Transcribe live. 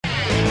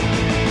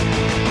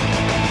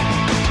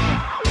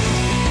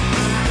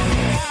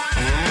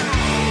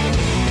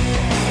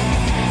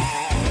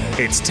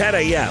It's 10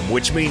 a.m.,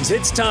 which means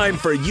it's time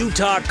for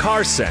Utah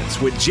Car Sense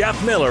with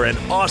Jeff Miller and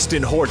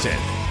Austin Horton.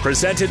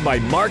 Presented by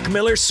Mark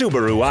Miller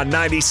Subaru on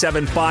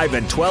 97.5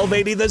 and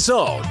 1280 The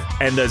Zone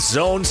and the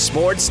Zone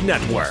Sports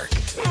Network.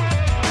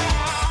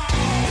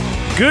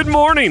 Good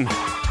morning.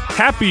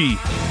 Happy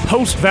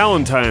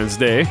post-Valentine's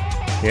Day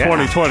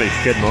 2020.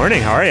 Good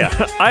morning. How are you?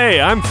 Hey,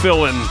 I'm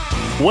feeling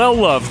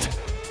well-loved.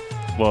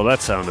 Well,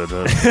 that sounded...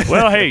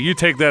 well, hey, you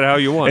take that how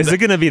you want. Is it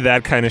going to be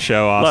that kind of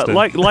show, Austin?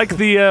 Like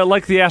the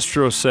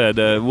Astros said,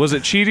 was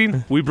it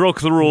cheating? We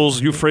broke the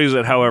rules. You phrase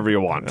it however you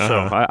want.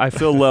 So I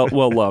feel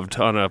well-loved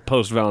on a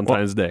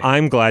post-Valentine's Day.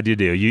 I'm glad you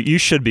do. You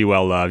should be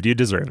well-loved. You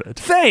deserve it.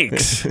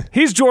 Thanks.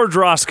 He's George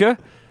Roska,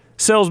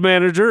 sales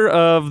manager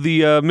of the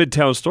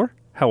Midtown store.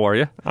 How are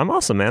you? I'm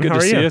awesome, man. Good How to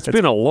are see you? you. It's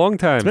been a long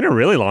time. It's been a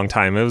really long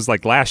time. It was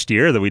like last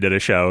year that we did a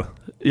show.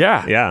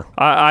 Yeah. Yeah.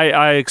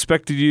 I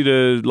expected you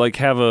to like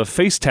have a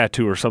face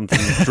tattoo or something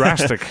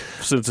drastic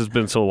since it's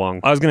been so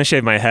long. I was going to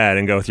shave my head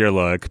and go with your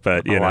look,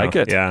 but you know. I like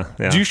it. Yeah.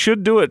 You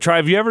should do it.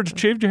 Have you ever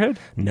shaved your head?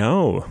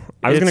 No.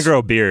 I was going to grow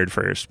a beard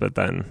first, but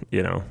then,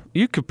 you know.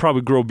 You could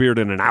probably grow a beard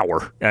in an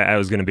hour. I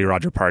was going to be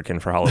Roger Parkin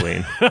for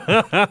Halloween.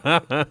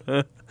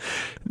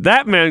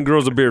 That man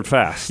grows a beard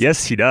fast.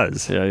 Yes, he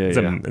does. Yeah.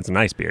 It's a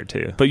nice beard,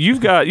 too. But you've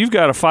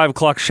got a 5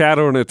 o'clock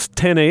shadow and it's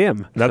 10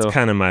 a.m. That's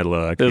kind of my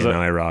look. Is it?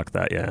 I rock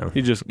that, yeah.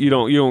 You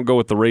don't go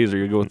with the razor,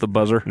 you go with the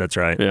buzzer. That's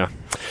right. Yeah.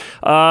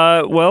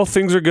 Well,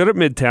 things are good at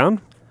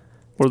Midtown.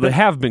 Or they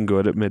have been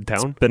good at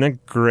Midtown. It's been a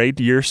great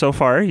year so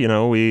far. You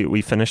know,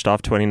 we finished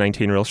off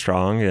 2019 real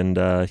strong, and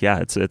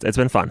it's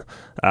been fun.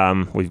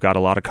 We've got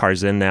a lot of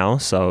cars in now,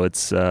 so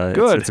it's a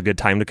good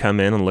time to come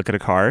in and look at a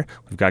car.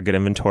 We've got good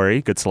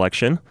inventory, good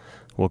selection.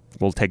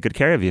 We'll take good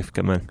care of you if you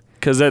come in.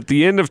 Because at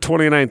the end of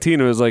 2019,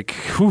 it was like,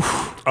 whew,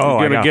 are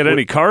we going to get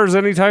any cars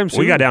anytime soon?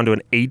 We got down to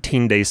an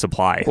 18-day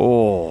supply.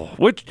 Oh,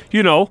 which,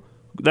 you know,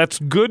 that's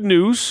good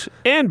news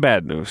and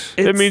bad news.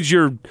 It means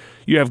you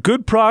have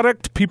good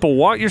product, people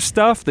want your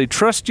stuff, they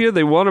trust you,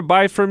 they want to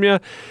buy from you.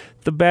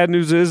 The bad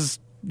news is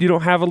you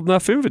don't have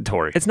enough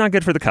inventory. It's not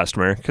good for the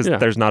customer because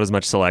there's not as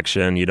much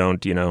selection. You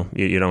don't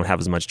have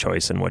as much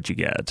choice in what you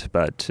get.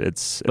 But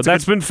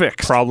that's been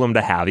fixed. Problem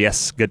to have.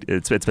 Yes, good.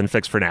 It's been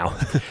fixed for now.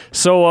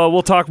 So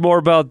we'll talk more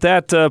about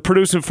that.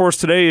 Producing for us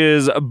today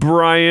is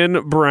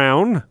Brian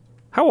Brown.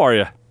 How are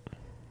you?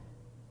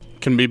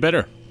 Can be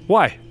better.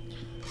 Why?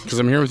 Because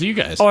I'm here with you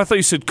guys. Oh, I thought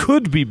you said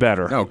could be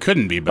better. No,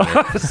 couldn't be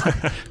better.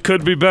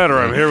 Could be better.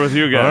 I'm here with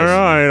you guys. All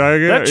right, I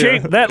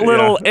get that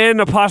little N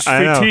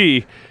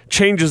apostrophe T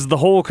changes the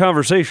whole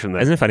conversation.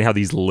 Then. Isn't it funny how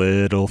these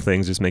little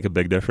things just make a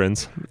big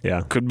difference?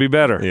 Yeah. Could be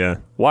better. Yeah.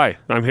 Why?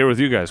 I'm here with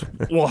you guys.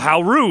 Well,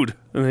 how rude.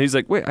 And he's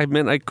like, wait,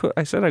 I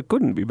said I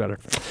couldn't be better.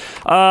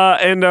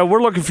 And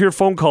we're looking for your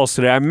phone calls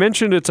today. I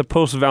mentioned it's a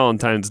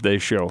post-Valentine's Day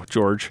show,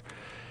 George.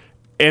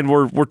 And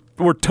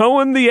we're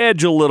towing the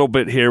edge a little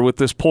bit here with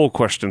this poll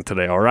question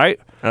today, all right?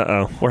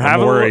 Uh-oh. We're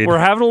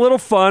having a little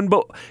fun,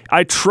 but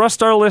I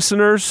trust our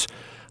listeners.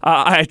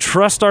 I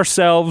trust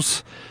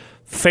ourselves.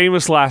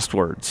 Famous last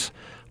words.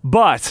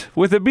 But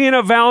with it being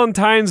a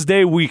Valentine's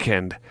Day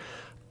weekend,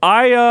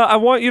 I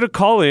want you to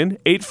call in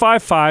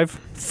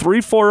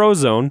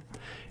 855-340-ZONE,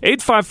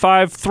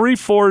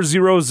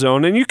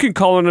 855-340-ZONE, and you can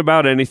call in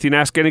about anything,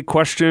 ask any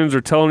questions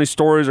or tell any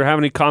stories or have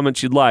any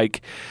comments you'd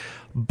like.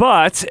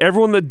 But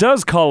everyone that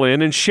does call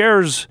in and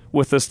shares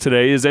with us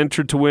today is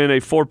entered to win a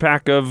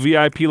 4-pack of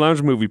VIP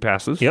Lounge movie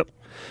passes. Yep.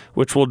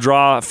 Which we'll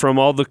draw from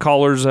all the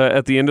callers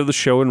at the end of the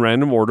show in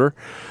random order.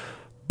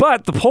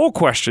 But the poll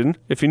question,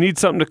 if you need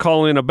something to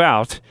call in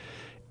about,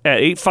 at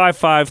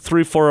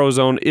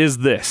 855-340-ZONE is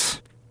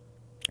this.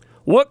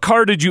 What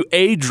car did you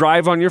A,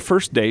 drive on your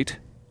first date,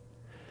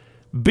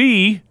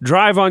 B,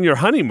 drive on your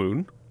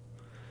honeymoon,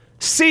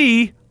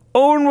 C,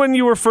 own when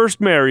you were first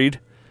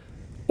married,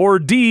 or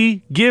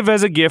D, give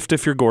as a gift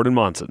if you're Gordon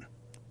Monson?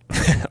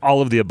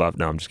 All of the above.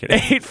 No, I'm just kidding.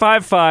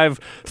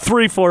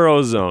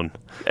 855-340-ZONE.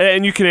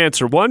 And you can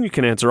answer one, you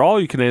can answer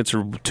all, you can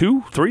answer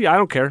 2, 3, I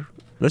don't care.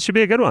 This should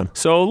be a good one.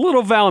 So a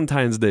little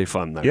Valentine's Day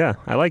fun there. Yeah,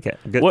 I like it.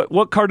 Good.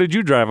 What car did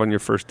you drive on your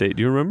first date?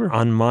 Do you remember?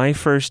 On my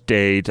first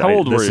date, how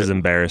old were you? This is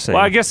embarrassing.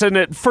 Well, I guess in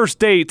that first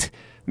date,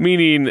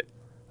 meaning,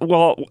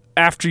 well,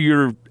 after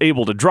you're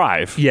able to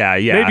drive. Yeah.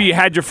 Maybe you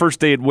had your first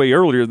date way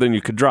earlier than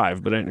you could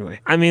drive, but anyway.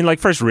 I mean, like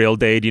first real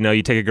date,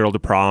 you take a girl to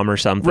prom or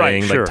something,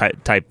 right, sure.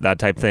 like that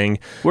type thing.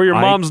 Where your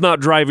mom's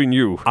not driving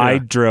you. I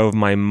drove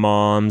my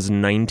mom's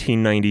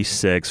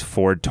 1996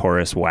 Ford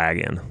Taurus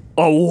wagon.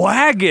 A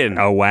wagon?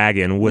 A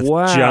wagon with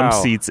jump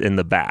seats in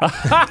the back.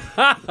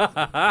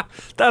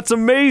 That's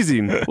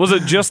amazing. Was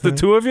it just the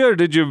two of you, or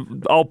did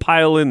you all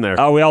pile in there?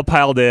 Oh, we all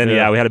piled in.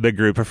 Yeah, we had a big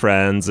group of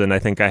friends, and I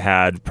think I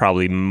had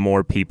probably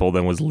more people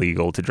than was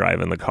legal to drive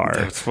in the car.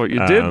 That's what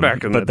you did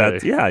back in the day.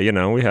 Yeah, you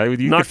could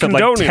not fit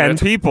like 10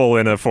 people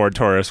in a Ford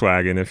Taurus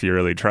wagon if you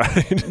really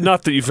tried.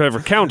 Not that you've ever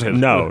counted.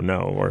 No,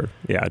 or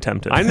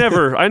attempted. I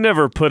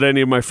never put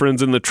any of my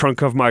friends in the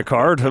trunk of my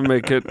car to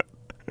make it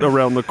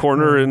around the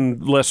corner in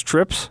less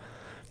trips.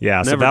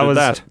 Yeah, so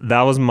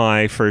that was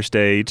my first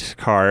date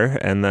car.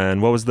 And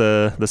then what was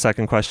the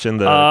second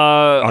question?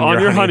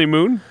 On your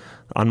honeymoon.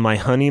 On my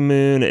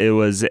honeymoon, it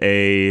was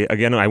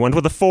again, I went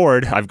with a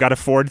Ford. I've got a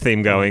Ford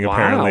theme going, Wow,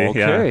 apparently.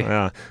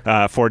 okay.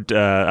 Yeah. Ford,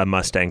 a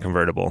Mustang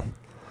convertible.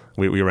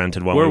 We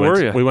rented one. Where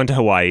were you? We went to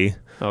Hawaii.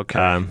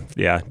 Okay.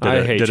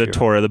 Did a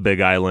tour of the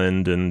Big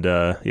Island, and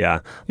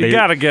You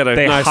gotta get a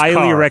They nice highly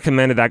car.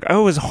 recommended that.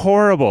 Oh, it was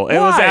horrible. It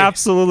was Why?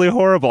 absolutely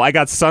horrible. I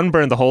got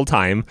sunburned the whole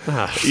time.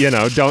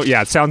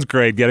 It sounds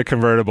great. Get a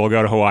convertible,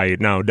 go to Hawaii.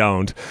 No,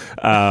 don't.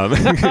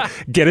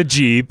 Get a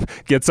Jeep,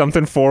 get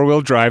something 4-wheel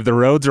drive. The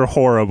roads are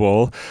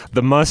horrible.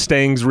 The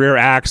Mustang's rear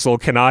axle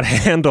cannot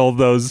handle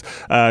those,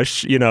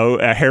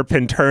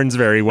 hairpin turns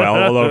very well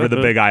all over the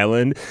Big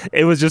Island.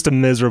 It was just a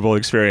miserable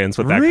experience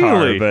with that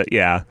Really? car. But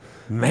yeah.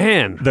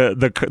 Man,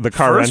 The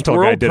car First rental guy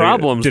world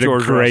problems, did a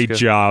George great Ruska.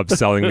 job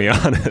selling me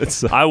on it.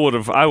 So, I would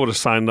have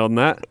signed on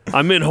that.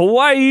 I'm in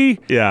Hawaii.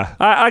 yeah.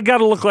 I got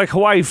to look like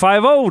Hawaii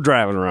 5-0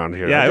 driving around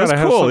here. Yeah, I it was gotta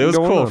have cool. something It was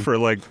going cool on. for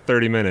like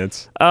 30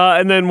 minutes.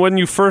 And then when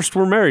you first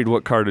were married,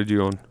 what car did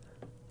you own?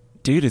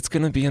 Dude, it's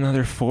going to be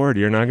another Ford.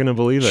 You're not going to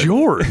believe it.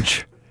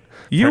 George.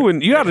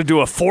 You had to do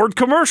a Ford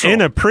commercial.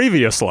 In a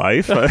previous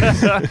life, we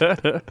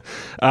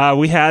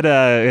had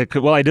I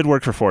did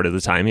work for Ford at the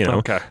time,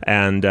 Okay.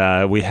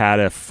 and we had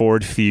a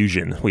Ford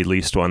Fusion. We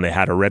leased one. They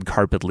had a red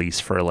carpet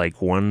lease for like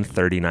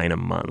 $139 a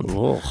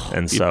month,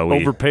 and so we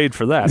overpaid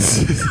for that.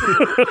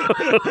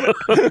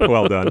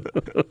 well done.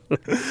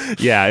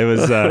 Yeah, it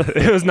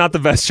was not the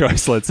best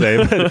choice, let's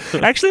say,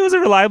 but actually it was a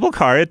reliable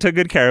car. It took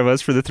good care of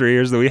us for the 3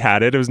 years that we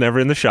had it. It was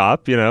never in the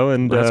shop,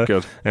 and That's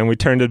good. And we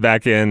turned it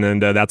back in,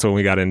 and that's when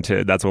we got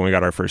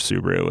our first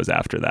Subaru. Was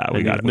after that.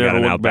 We got never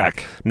an went Outback.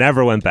 back.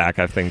 Never went back.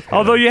 I think.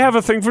 Although you have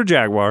a thing for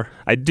Jaguar.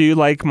 I do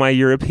like my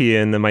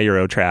European and my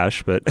Euro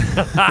trash, but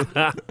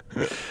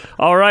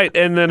All right,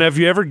 and then have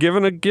you ever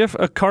given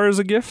a car as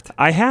a gift?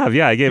 I have.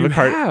 Yeah, I gave You a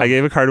car. have? I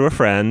gave a car to a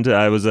friend.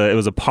 It was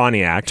a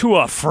Pontiac. To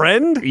a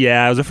friend?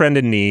 Yeah, it was a friend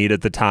in need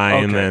at the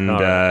time, Okay, and all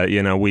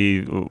right.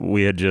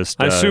 we had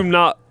just. I assume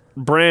not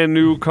brand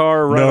new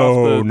car right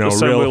off the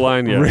assembly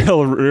line yet.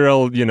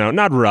 Real,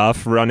 not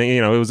rough, running,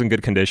 it was in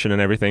good condition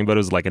and everything, but it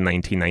was like a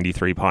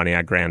 1993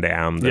 Pontiac Grand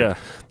Am that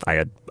I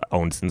had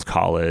owned since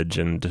college,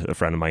 and a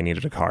friend of mine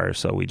needed a car,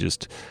 so we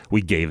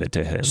gave it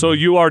to him. So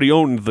you already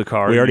owned the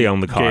car. We already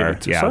owned the Gave car,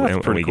 it to- yeah, so that's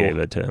and pretty we cool. gave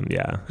it to him,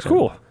 yeah. It's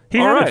cool. He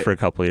All had right. it for a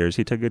couple of years.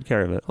 He took good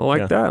care of it. I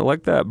like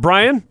that.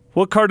 Brian,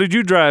 what car did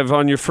you drive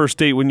on your first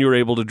date when you were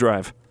able to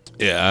drive?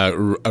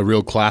 Yeah, a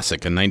real classic,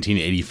 a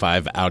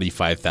 1985 Audi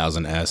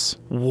 5000S.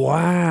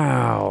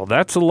 Wow,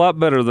 that's a lot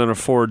better than a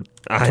Ford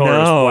I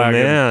Taurus know,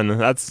 wagon.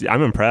 man.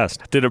 I'm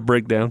impressed. Did it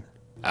break down?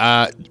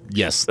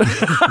 Yes.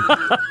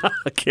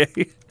 Okay.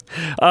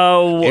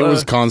 It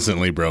was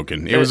constantly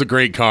broken. It was a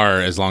great car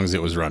as long as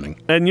it was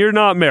running. And you're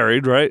not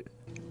married, right?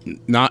 I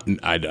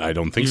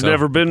don't think You've so.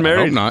 never been I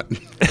married? hope not.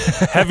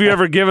 Have you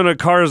ever given a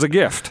car as a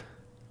gift?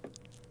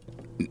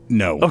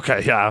 No.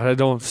 Okay, yeah, I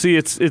don't see.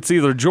 It's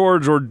either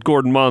George or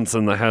Gordon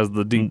Monson that has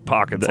the deep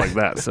pockets like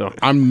that. So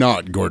I'm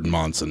not Gordon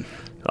Monson.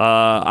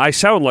 I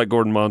sound like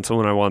Gordon Monson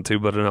when I want to,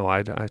 but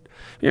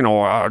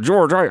no,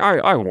 George,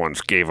 I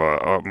once gave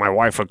my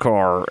wife a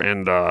car,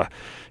 and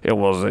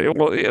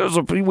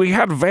we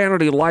had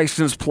vanity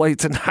license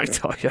plates, and I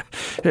tell you,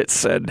 it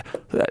said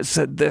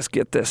this.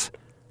 Get this,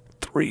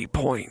 3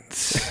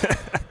 points.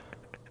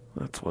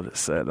 That's what it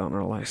said on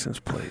our license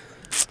plate.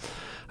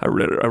 I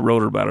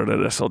wrote about it at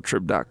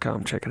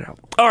sltrib.com. Check it out.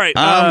 All right.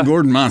 I'm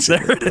Gordon Monson.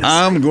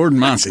 I'm Gordon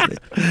Monson.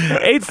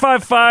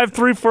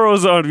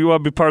 855-340-ZONE if you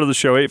want to be part of the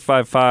show.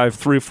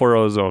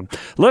 855-340-ZONE.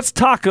 Let's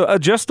talk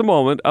just a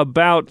moment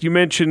about, you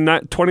mentioned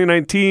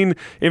 2019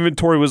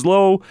 inventory was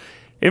low.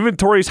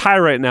 Inventory's high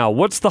right now.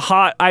 What's the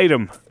hot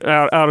item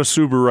out of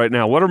Subaru right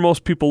now? What are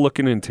most people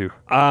looking into?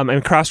 And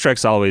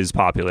Crosstrek's always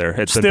popular.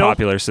 It's been Still?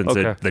 popular since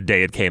Okay. the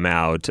day it came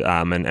out,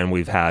 and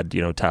we've had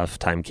tough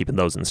time keeping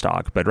those in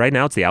stock. But right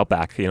now it's the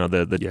Outback.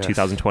 The Yes.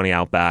 2020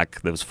 Outback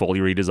that was fully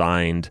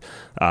redesigned.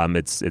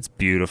 It's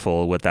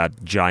beautiful with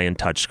that giant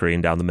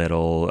touchscreen down the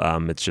middle.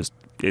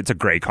 It's a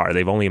great car.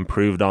 They've only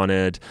improved on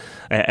it.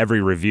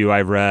 Every review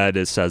I've read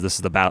says this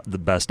is the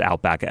best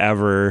Outback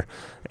ever,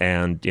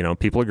 and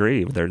people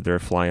agree. They're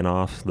flying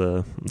off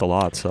the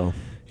lot. So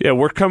Yeah,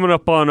 we're coming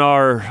up on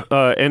our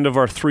end of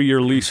our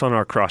 3-year lease on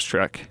our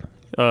Crosstrek.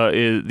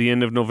 The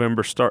end of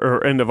November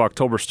end of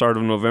October, start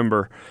of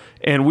November,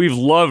 and we've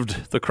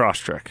loved the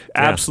Crosstrek.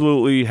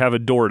 Absolutely have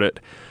adored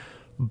it.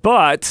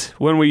 But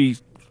when we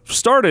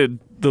started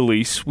the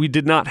lease, we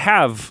did not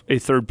have a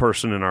third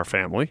person in our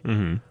family.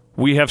 Mm-hmm.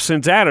 We have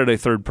since added a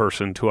third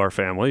person to our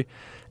family,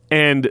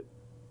 and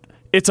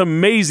it's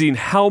amazing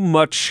how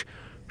much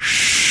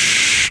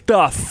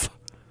stuff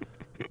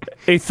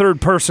a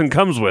third person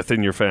comes with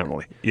in your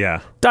family.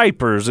 yeah,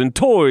 Diapers and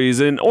toys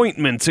and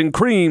ointments and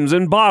creams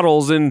and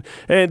bottles and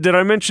did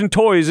I mention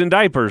toys and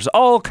diapers?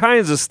 All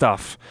kinds of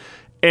stuff.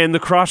 And the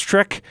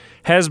Crosstrek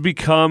has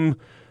become,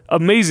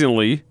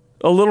 amazingly,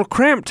 a little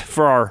cramped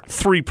for our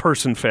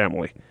 3-person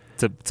family.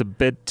 it's a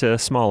bit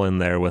small in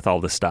there with all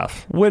the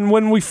stuff.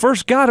 When we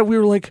first got it, we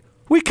were like,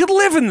 we could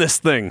live in this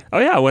thing. Oh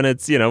yeah, when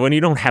it's when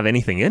you don't have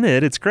anything in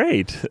it, it's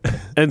great.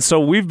 And so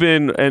we've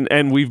been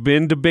we've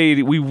been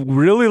debating. We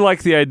really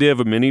like the idea of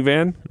a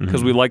minivan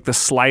because we like the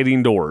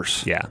sliding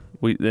doors. Yeah,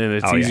 and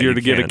it's easier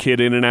to get a kid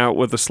in and out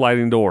with a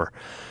sliding door.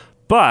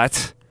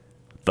 But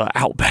the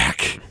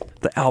Outback.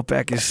 The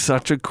Outback is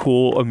such a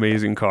cool,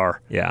 amazing car.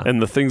 Yeah.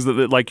 And the things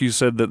that, like you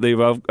said, that they've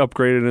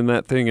upgraded in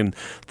that thing, and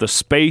the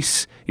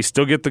space, you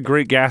still get the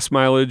great gas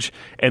mileage,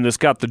 and it's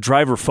got the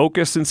driver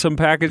focus in some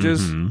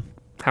packages.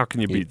 How can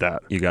you beat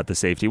that? You got the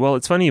safety. Well,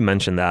 it's funny you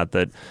mentioned that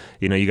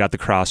you got the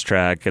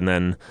Crosstrek, and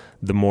then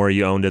the more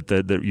you owned it,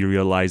 that you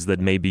realize that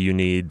maybe you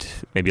need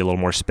a little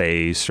more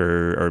space,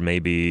 or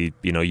maybe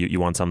you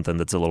want something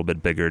that's a little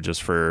bit bigger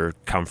just for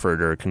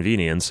comfort or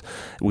convenience.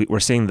 We're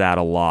seeing that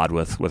a lot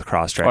with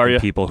Crosstrek.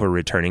 People who are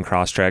returning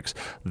Crosstreks,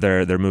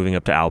 they're moving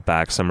up to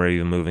Outback. Some are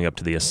even moving up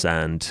to the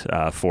Ascend,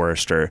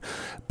 Forester.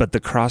 But the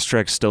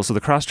Crosstrek still, so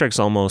the Crosstrek's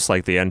almost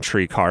like the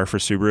entry car for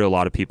Subaru. A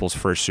lot of people's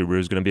first Subaru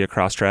is going to be a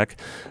Crosstrek,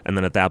 and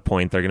then at that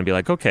point they're going to be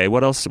like, okay,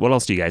 what else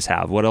do you guys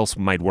have? What else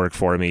might work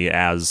for me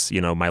as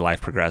my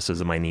life progresses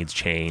and my needs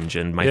change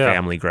and my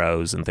family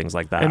grows and things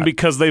like that. And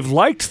because they've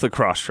liked the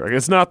Crosstrek,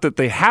 it's not that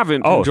they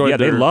haven't enjoyed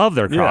they love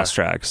their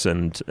Crosstreks,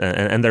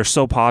 and they're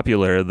so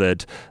popular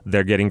that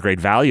they're getting great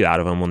value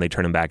out of them when they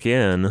turn them back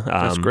in.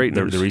 That's great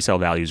news. The resale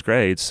value is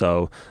great,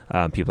 so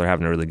people are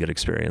having a really good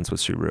experience with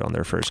Subaru on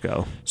their first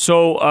go.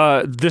 So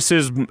this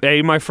is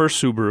my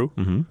first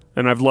Subaru,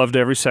 and I've loved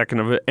every second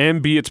of it,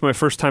 and B, it's my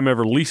first time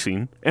ever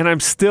leasing, and I'm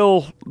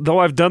still, though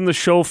I've done the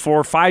show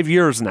for 5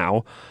 years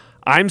now,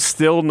 I'm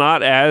still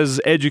not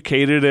as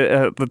educated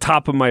at the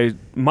top of my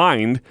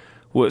mind.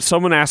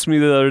 Someone asked me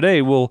the other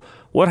day, well,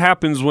 what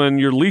happens when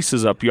your lease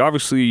is up? You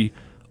obviously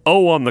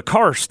owe on the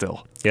car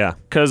still. Yeah.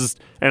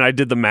 And I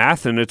did the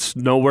math, and it's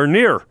nowhere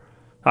near.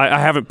 I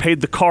haven't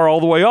paid the car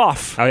all the way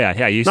off. Oh,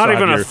 yeah. You not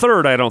even a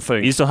third, I don't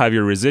think. You still have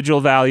your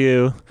residual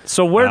value.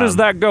 So where does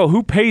that go?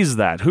 Who pays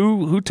that?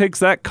 Who takes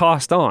that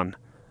cost on?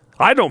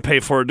 I don't pay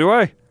for it, do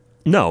I?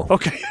 No.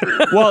 Okay.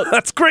 Well,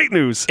 that's great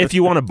news. If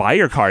you want to buy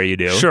your car, you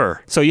do.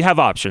 Sure. So you have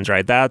options,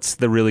 right? That's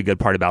the really good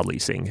part about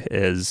leasing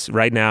is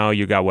right now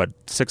you got,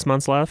 6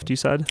 months left, you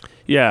said?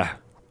 Yeah.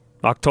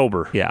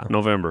 October. Yeah.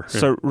 November.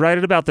 So right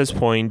at about this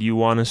point, you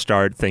want to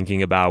start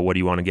thinking about what do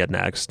you want to get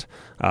next.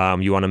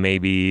 You want to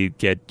maybe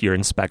get your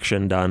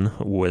inspection done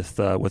with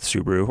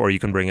Subaru, or you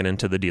can bring it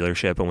into the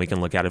dealership and we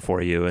can look at it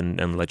for you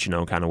and let you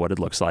know kind of what it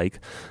looks like.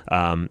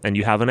 And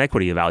you have an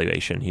equity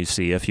evaluation. You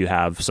see if you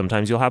have,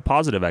 sometimes you'll have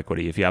positive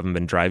equity. If you haven't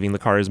been driving the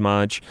car as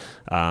much,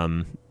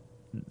 a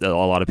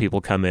lot of people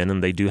come in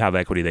and they do have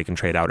equity they can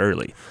trade out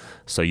early.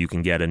 So you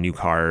can get a new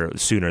car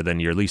sooner than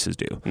your leases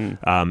do.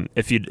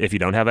 If you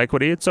don't have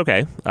equity, it's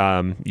okay.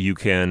 You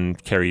can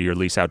carry your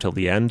lease out till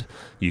the end.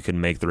 You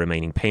can make the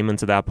remaining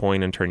payments at that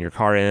point and turn your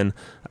car in.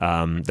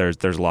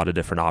 There's a lot of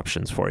different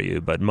options for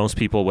you. But most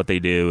people, what they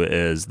do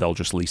is they'll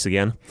just lease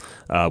again,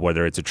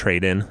 whether it's a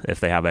trade-in if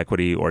they have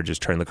equity or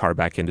just turn the car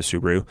back into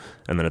Subaru.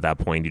 And then at that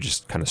point, you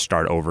just kind of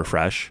start over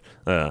fresh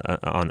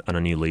on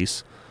a new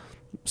lease.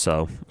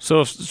 So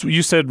if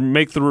you said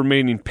make the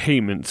remaining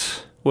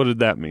payments. What did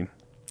that mean?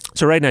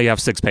 So right now you have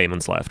 6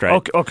 payments left,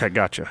 right? Okay,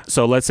 gotcha.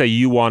 So let's say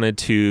you wanted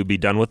to be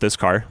done with this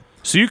car.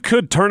 So you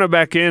could turn it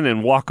back in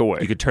and walk away.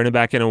 You could turn it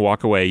back in and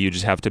walk away. You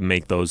just have to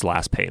make those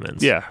last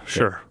payments. Yeah,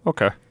 sure. Yeah.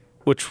 Okay.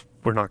 Which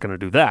we're not going to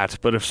do that.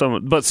 But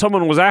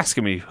someone was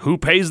asking me who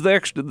pays the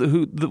extra,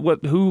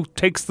 who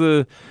takes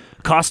the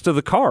cost of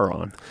the car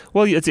on?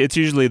 Well, it's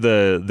usually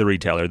the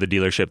retailer, the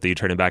dealership that you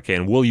turn it back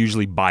in. We'll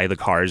usually buy the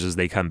cars as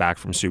they come back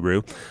from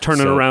Subaru.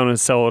 Turn it around and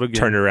sell it again.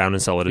 Turn it around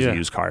and sell it as a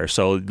used car.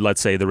 So let's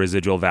say the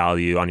residual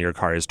value on your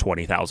car is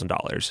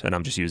 $20,000, and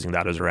I'm just using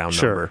that as a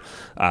round number.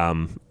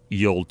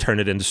 You'll turn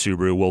it into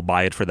Subaru. We'll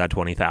buy it for that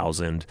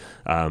 $20,000,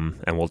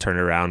 and we'll turn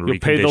it around. You'll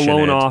pay the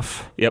loan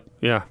off. Yep.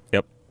 Yeah.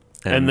 Yep.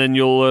 And then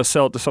you'll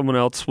sell it to someone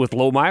else with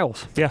low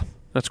miles. Yeah.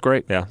 That's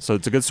great. Yeah, so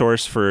it's a good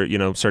source for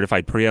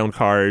certified pre-owned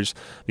cars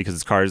because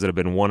it's cars that have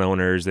been one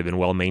owners, they've been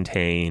well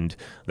maintained,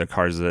 they're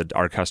cars that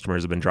our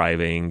customers have been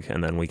driving,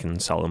 and then we can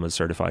sell them as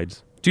certified.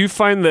 Do you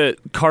find that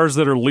cars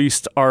that are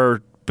leased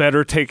are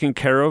better taken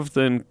care of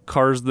than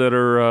cars that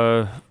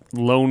are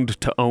loaned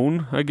to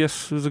own, I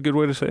guess is a good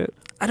way to say it?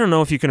 I don't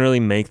know if you can really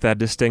make that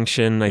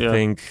distinction. I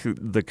think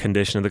the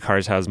condition of the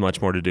cars has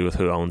much more to do with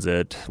who owns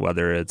it,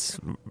 whether it's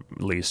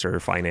leased or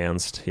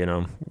financed,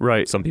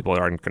 Right. Some people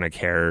aren't going to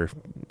care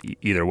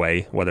either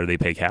way, whether they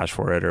pay cash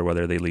for it or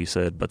whether they lease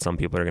it, but some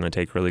people are going to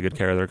take really good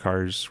care of their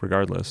cars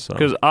regardless.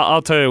 Because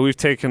I'll tell you, we've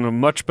taken a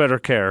much better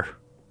care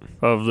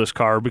of this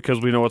car because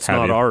we know it's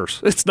not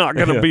ours. It's not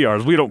going to be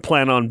ours. We don't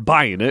plan on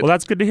buying it. Well,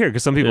 that's good to hear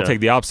because some people take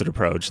the opposite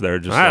approach. They're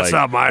just that's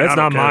not mine. It's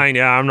not mine.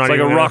 Yeah, I'm not. It's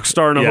like a rock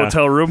star in a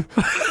hotel room.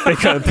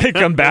 They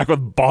come back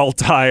with ball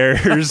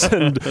tires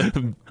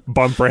and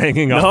bumper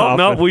hanging off.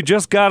 No, we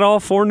just got all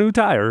 4 new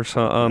tires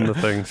on the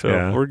thing,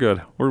 so we're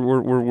good.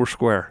 We're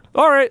square.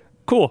 All right,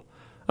 cool.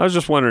 I was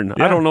just wondering.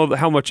 I don't know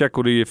how much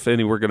equity, if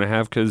any, we're going to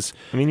have because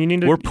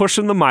we're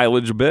pushing the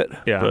mileage a bit.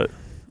 Yeah.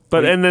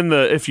 But and then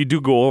if you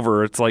do go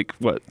over, it's like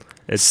what?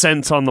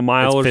 cents on the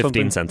mile or 15 something?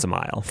 15 cents a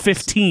mile.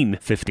 15.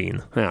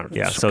 15.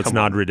 Yeah, So it's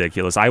not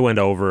ridiculous. I went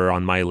over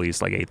on my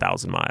lease like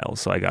 8,000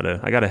 miles, so I got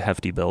a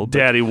hefty bill.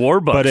 Daddy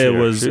Warbucks. But it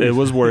here.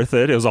 was worth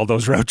it. It was all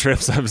those road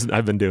trips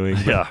I've been doing.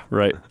 Yeah,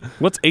 right.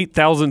 What's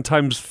 8,000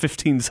 times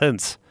 15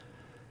 cents?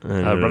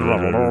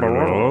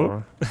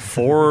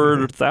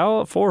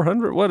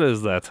 400. What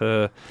is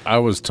that? I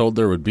was told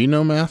there would be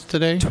no math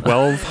today.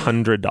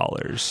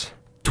 $1,200.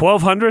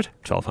 1,200.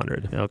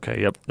 1,200.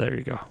 Okay. Yep. There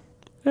you go.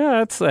 Yeah,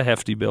 that's a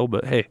hefty bill,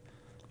 but hey,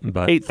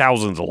 But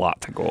 8,000's a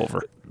lot to go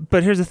over.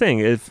 But here's the thing: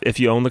 if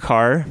you own the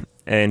car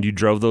and you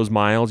drove those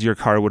miles, your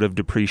car would have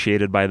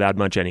depreciated by that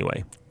much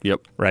anyway.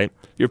 Yep. Right.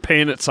 You're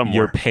paying it somewhere.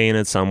 You're paying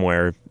it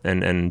somewhere,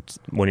 and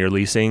when you're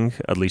leasing,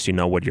 at least you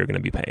know what you're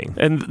going to be paying.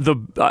 And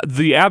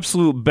the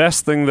absolute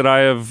best thing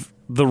that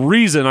the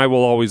reason I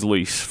will always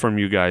lease from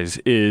you guys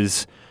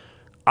is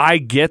I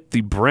get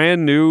the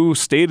brand new,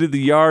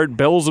 state-of-the-art,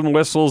 bells and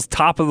whistles,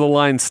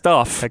 top-of-the-line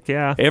stuff Heck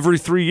yeah. every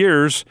 3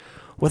 years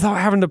without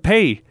having to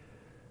pay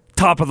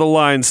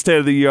top-of-the-line,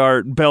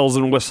 state-of-the-art, bells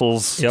and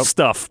whistles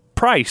stuff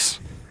price.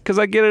 Because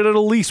I get it at a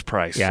lease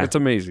price. Yeah. It's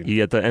amazing.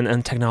 You get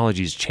and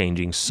technology's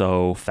changing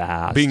so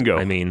fast. Bingo.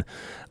 I mean,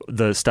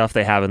 the stuff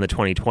they have in the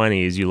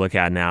 2020s you look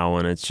at now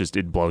and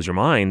it blows your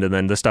mind, and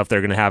then the stuff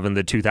they're going to have in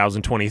the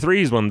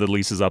 2023s when the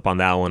lease is up on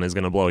that one is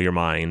going to blow your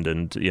mind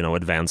and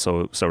advance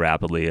so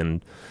rapidly,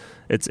 and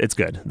it's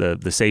good.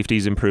 The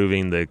safety's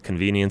improving, the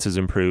convenience is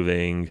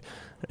improving.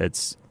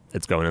 It's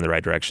going in the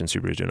right direction.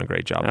 Subaru's doing a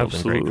great job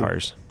building great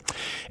cars.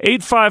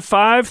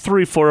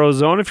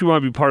 855-340-ZONE if you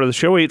want to be part of the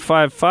show.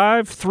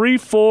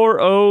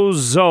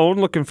 855-340-ZONE.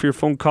 Looking for your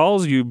phone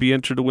calls. You'd be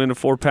entered to win a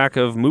 4-pack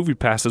of movie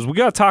passes. We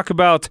got to talk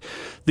about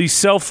the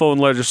cell phone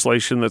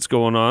legislation that's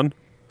going on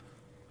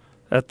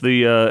at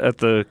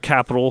the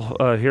Capitol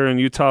here in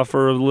Utah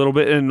for a little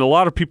bit. And a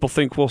lot of people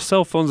think, well,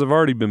 cell phones have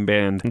already been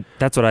banned.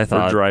 That's what I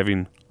thought. For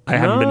driving. I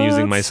haven't been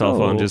using my cell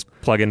phone. so. Just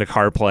plug into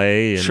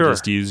CarPlay and Sure.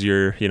 just use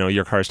your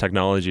car's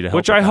technology to help.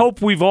 Which I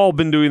hope we've all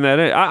been doing that.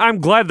 I'm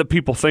glad that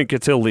people think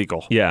it's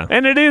illegal. Yeah.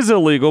 And it is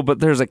illegal, but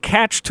there's a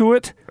catch to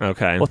it.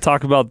 Okay. We'll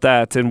talk about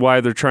that and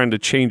why they're trying to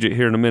change it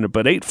here in a minute.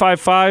 But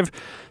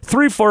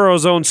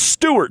 855-340-ZONE.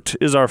 Stuart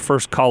is our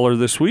first caller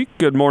this week.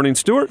 Good morning,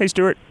 Stuart. Hey,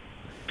 Stuart.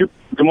 Good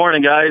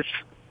morning, guys.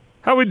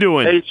 How we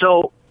doing? Hey,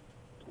 so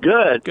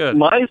good. Good.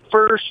 My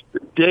first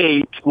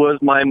date was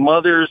my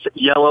mother's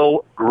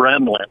yellow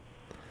Gremlin.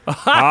 Oh,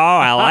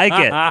 I like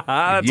it.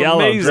 That's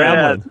Yellow amazing.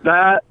 Gremlin.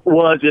 That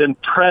was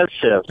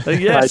impressive.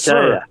 Yes, I tell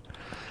sir. ya.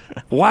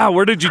 Wow,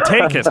 where did you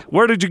take it?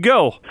 Where did you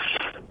go?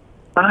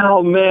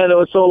 Oh, man, it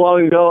was so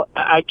long ago.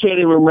 I can't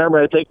even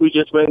remember. I think we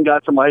just went and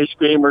got some ice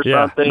cream or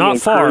Yeah, something not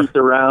and far. cruised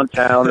around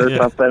town or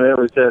something. It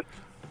was just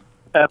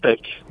epic.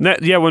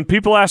 Yeah, when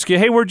people ask you,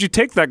 hey, where'd you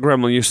take that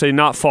Gremlin? You say,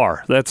 not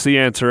far. That's the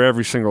answer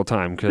every single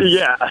time. 'Cause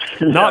Yeah.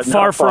 Not Yeah,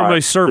 far from a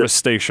service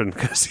station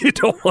because you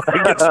don't want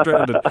to get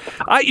stranded.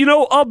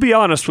 I'll be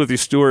honest with you,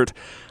 Stuart.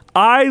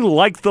 I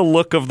like the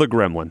look of the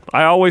Gremlin.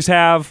 I always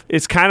have.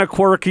 It's kind of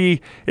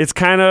quirky. It's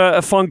kind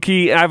of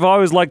funky. I've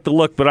always liked the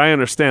look, but I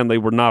understand they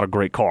were not a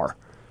great car.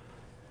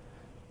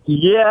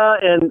 Yeah,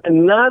 and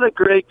not a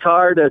great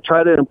car to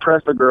try to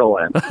impress a girl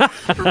in.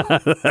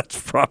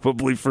 That's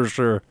probably for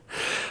sure.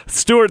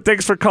 Stuart,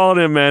 thanks for calling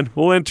in, man.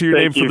 We'll enter your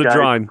name Thank you, for the guys.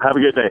 drawing. Have a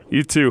good day.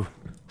 You too.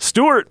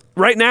 Stuart,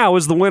 right now,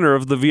 is the winner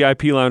of the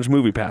VIP Lounge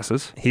movie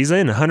passes. He's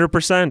in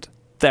 100%.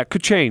 That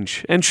could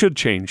change and should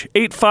change.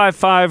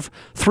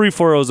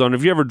 855-340-ZONE.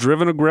 Have you ever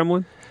driven a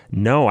Gremlin?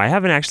 No, I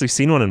haven't actually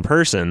seen one in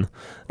person.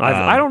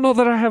 I don't know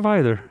that I have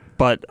either.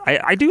 But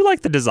I do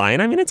like the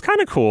design. I mean, it's kind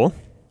of cool.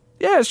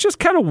 Yeah, it's just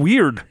kind of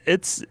weird.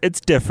 It's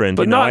different.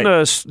 But not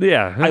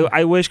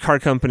I wish car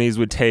companies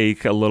would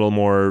take a little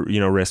more,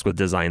 risk with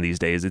design these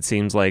days. It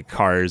seems like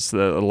cars, a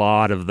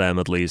lot of them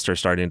at least, are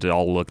starting to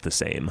all look the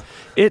same.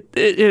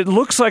 It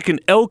looks like an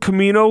El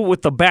Camino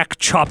with the back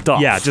chopped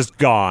off. Yeah, just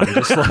gone.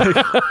 Just like,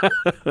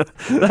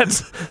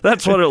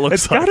 that's what it looks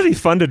it's like. got to be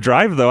fun to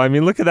drive, though. I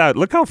mean, look at that.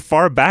 Look how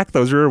far back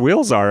those rear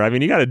wheels are. I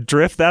mean, you got to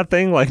drift that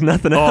thing like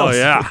nothing else. Oh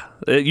yeah,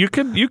 you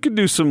could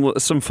do some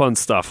fun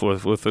stuff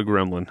with the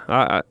Gremlin.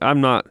 I'm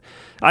not.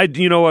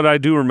 You know what I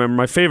do remember?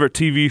 My favorite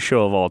TV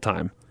show of all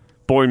time,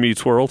 Boy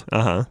Meets World.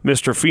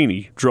 Mr.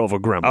 Feeney drove a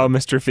Gremlin. Oh,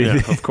 Mr. Feeney.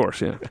 Yeah, of course,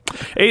 yeah.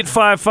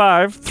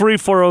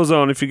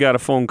 855-340-ZONE if you got a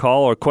phone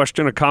call or a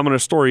question, a comment, or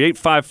story.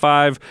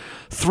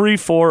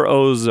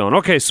 855-340-ZONE.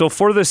 Okay, so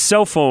for this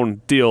cell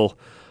phone deal,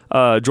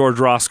 George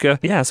Roska.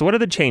 Yeah, so what are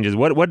the changes?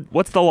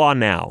 What's the law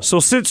now? So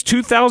since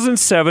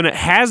 2007, it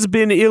has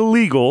been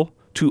illegal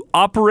to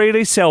operate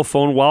a cell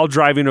phone while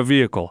driving a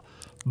vehicle.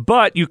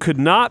 But you could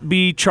not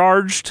be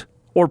charged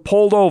or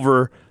pulled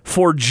over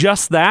for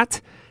just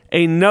that.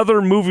 Another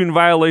moving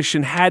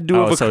violation had to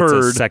have so occurred.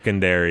 It's a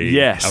secondary.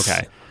 Yes.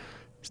 Okay.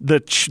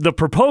 The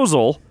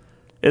proposal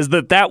is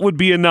that would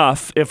be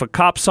enough. If a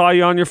cop saw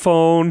you on your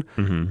phone,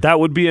 that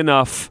would be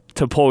enough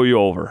to pull you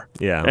over.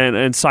 Yeah.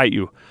 And cite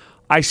you.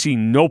 I see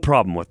no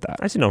problem with that.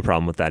 I see no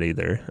problem with that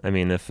either. I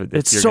mean, if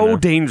It's you're so gonna,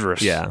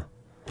 dangerous. Yeah.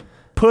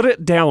 Put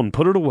it down.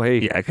 Put it away.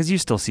 Yeah, because you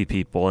still see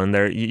people, and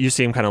you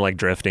see them kind of like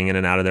drifting in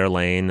and out of their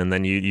lane, and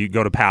then you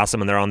go to pass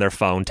them, and they're on their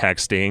phone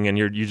texting, and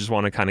you just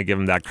want to kind of give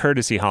them that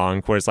courtesy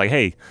honk, where it's like,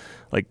 hey,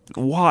 like,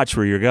 watch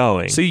where you're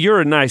going. See,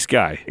 you're a nice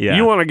guy. Yeah.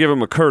 You want to give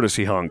him a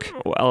courtesy honk.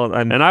 Well,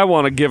 and I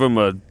want to give him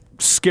a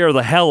scare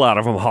the hell out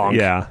of them honk.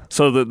 Yeah.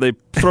 So that they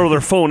throw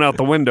their phone out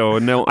the window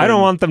and I don't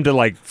want them to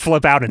like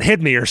flip out and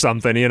hit me or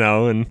something,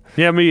 And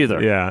yeah, me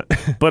either. yeah,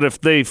 But if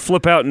they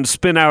flip out and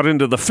spin out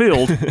into the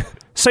field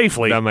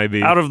safely, That might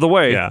be- out of the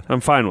way, yeah.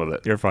 I'm fine with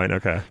it. you're fine.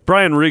 Okay.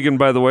 Brian Regan,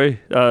 by the way,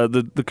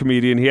 the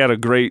comedian, he had a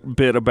great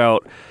bit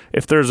about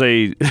if there's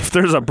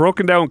a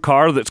broken down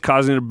car that's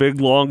causing a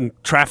big long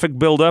traffic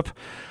buildup,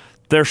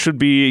 there should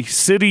be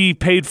city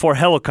paid for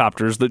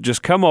helicopters that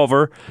just come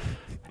over.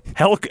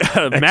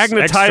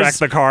 Extract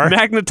the car.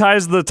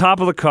 Magnetize the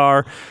top of the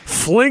car,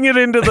 fling it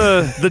into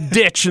the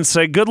ditch, and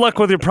say, "Good luck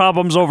with your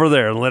problems over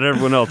there," and let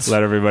everyone else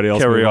Let everybody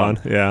else carry move on.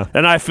 Yeah.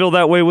 And I feel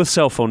that way with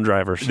cell phone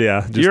drivers.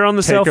 Yeah. Just You're on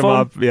the take cell 'em phone.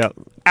 up. Yeah.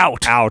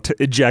 Out.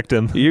 Eject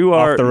him. You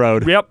are off the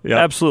road. Yep,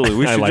 absolutely.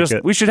 We I should like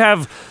it.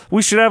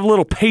 we should have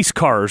little pace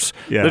cars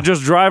Yeah. that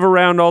just drive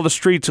around all the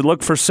streets and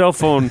look for cell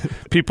phone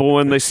people.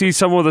 When they see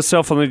someone with a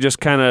cell phone, they just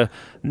kind of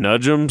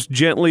nudge them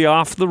gently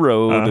off the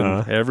road,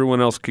 and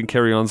everyone else can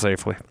carry on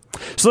safely.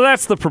 So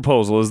that's the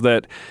proposal: is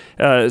that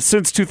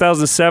since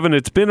 2007,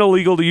 it's been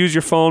illegal to use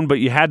your phone, but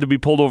you had to be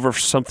pulled over for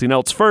something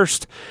else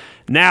first.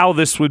 Now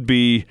this would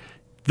be.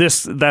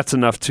 That's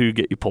enough to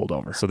get you pulled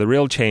over. So the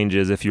real change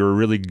is if you were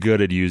really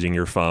good at using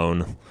your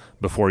phone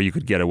before, you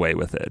could get away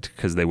with it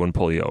because they wouldn't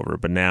pull you over.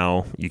 But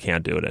now you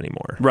can't do it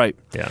anymore. Right.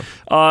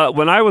 Yeah.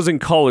 When I was in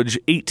college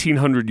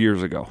 1,800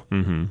 years ago,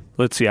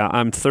 let's see,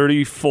 I'm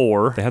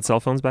 34. They had cell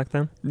phones back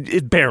then?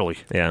 It barely.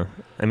 Yeah.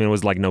 I mean, it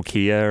was like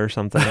Nokia or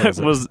something.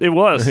 It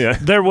was. Yeah.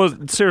 There was,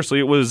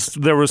 seriously,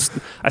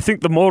 I think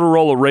the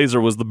Motorola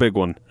Razr was the big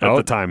one at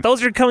the time.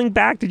 Those are coming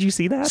back. Did you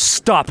see that?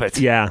 Stop it.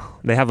 Yeah.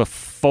 They have a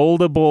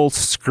foldable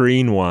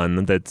screen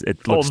one that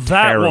it looks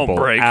that terrible. won't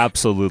break.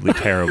 Absolutely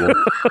terrible.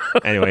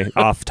 Anyway,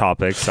 off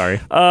topic. Sorry.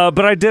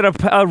 But I did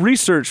a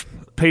research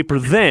paper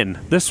then.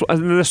 This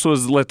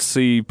was, let's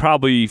see,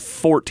 probably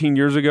 14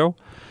 years ago.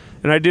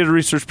 And I did a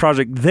research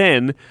project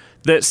then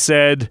that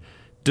said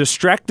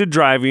distracted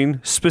driving,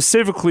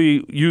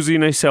 specifically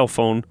using a cell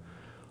phone,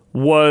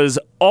 was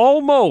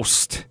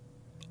almost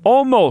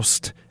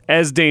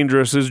as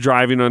dangerous as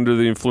driving under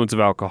the influence of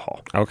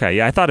alcohol. Okay.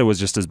 Yeah, I thought it was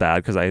just as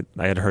bad because I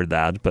had heard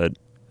that, but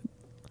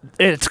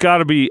It's got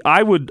to be.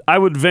 I would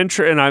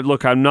venture, and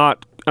I'm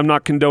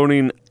not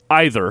condoning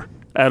either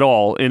at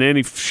all in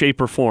any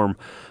shape or form,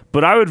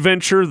 but I would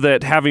venture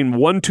that having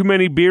one too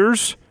many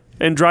beers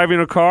and driving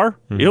a car,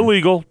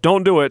 illegal,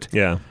 don't do it.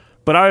 yeah.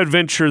 But I would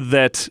venture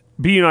that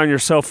being on your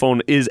cell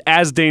phone is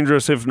as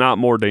dangerous, if not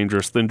more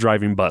dangerous, than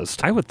driving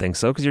buzzed. I would think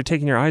so because you're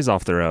taking your eyes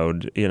off the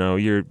road.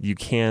 You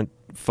can't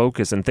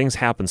focus, and things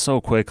happen so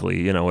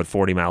quickly. At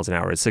 40 miles an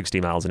hour, at 60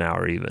 miles an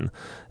hour, even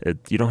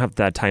you don't have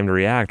that time to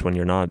react when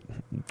you're not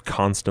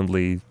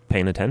constantly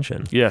paying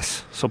attention.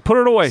 Yes. So put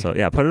it away. So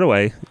yeah, put it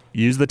away.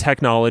 Use the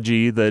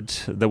technology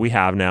that we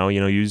have now.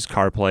 Use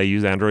CarPlay,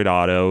 use Android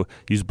Auto,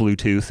 use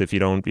Bluetooth if you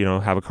don't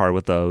have a car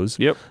with those.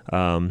 Yep.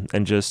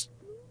 And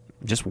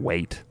just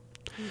wait.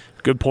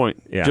 Good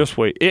point. Yeah. Just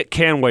wait. It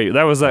can wait.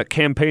 That was that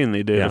campaign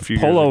they did a few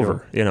pull years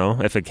over, ago.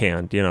 if it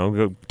can.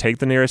 Go take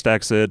the nearest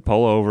exit,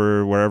 pull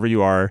over wherever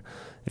you are.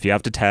 If you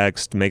have to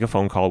text, make a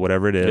phone call,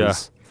 whatever it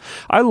is. Yeah.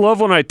 I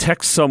love when I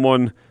text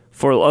someone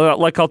for,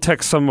 I'll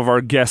text some of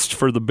our guests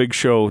for the big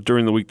show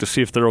during the week to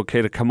see if they're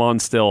okay to come on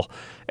still,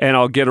 and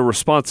I'll get a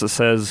response that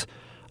says,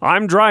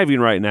 "I'm driving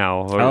right now,"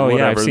 or whatever.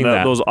 Yeah, I've seen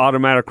that. Those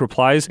automatic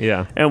replies.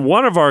 Yeah. And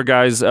one of our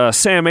guys,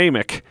 Sam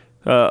Amick,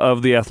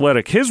 of The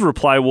Athletic, his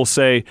reply will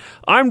say,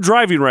 "I'm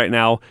driving right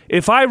now.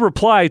 If I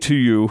reply to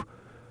you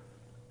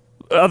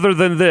other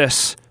than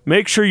this,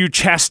 make sure you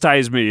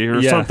chastise me,"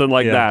 or something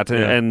like that.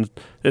 Yeah. And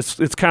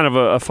it's kind of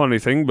a funny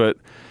thing. But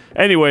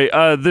anyway,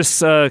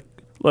 this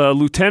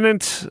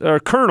Lieutenant or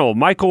Colonel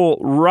Michael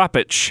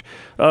Ropich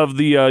of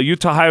the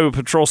Utah Highway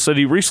Patrol said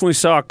he recently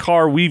saw a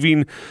car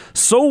weaving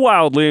so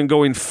wildly and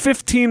going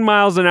 15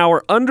 miles an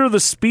hour under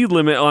the speed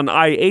limit on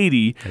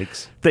I-80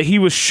 that he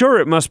was sure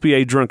it must be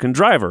a drunken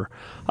driver.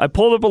 "I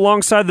pulled up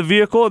alongside the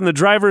vehicle and the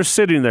driver is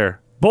sitting there,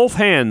 both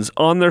hands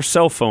on their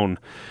cell phone."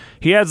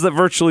 He adds that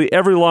virtually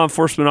every law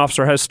enforcement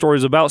officer has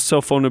stories about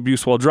cell phone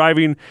abuse while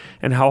driving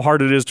and how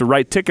hard it is to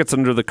write tickets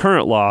under the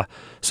current law,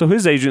 so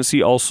his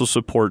agency also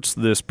supports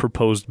this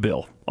proposed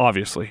bill,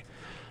 obviously.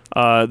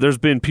 There's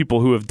been people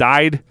who have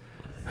died,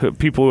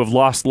 people who have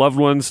lost loved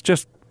ones.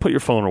 Just put your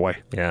phone away.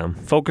 Yeah.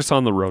 Focus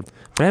on the road.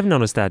 But I've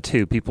noticed that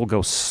too. People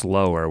go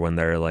slower when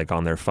they're like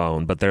on their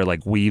phone, but they're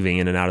like weaving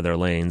in and out of their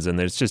lanes, and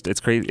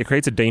it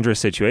creates a dangerous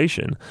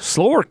situation.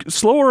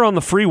 Slower on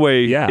the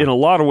freeway in a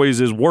lot of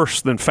ways is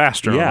worse than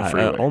faster on the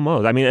freeway.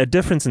 Almost. I mean, a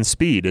difference in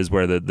speed is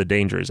where the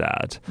danger is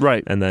at.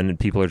 Right. And then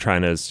people are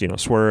trying to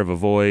swerve,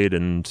 avoid,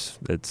 and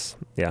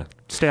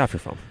stay off your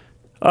phone.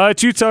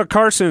 It's Utah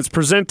Car Sense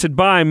presented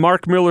by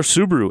Mark Miller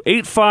Subaru.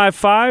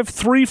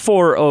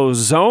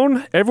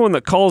 855-340-ZONE. Everyone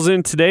that calls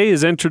in today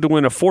is entered to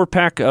win a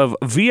 4-pack of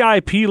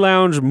VIP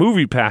Lounge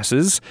movie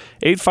passes.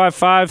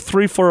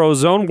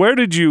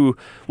 855-340-ZONE.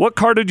 What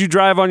car did you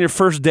drive on your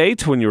first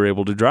date when you were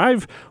able to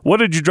drive? What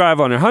did you drive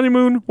on your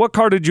honeymoon? What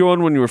car did you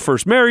own when you were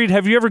first married?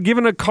 Have you ever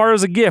given a car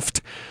as a gift?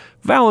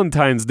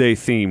 Valentine's Day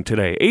theme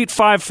today.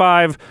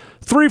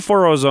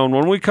 855-340-ZONE.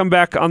 When we come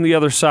back on the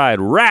other side,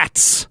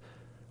 rats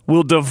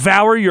will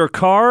devour your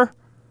car?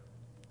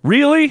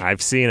 Really?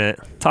 I've seen it.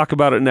 Talk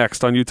about it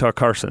next on Utah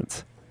Car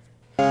Sense.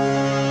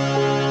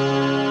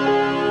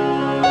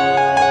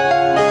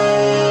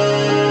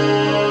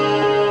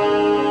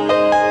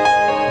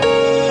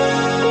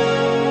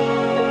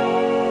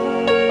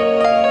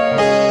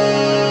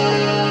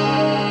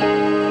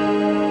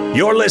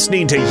 You're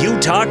listening to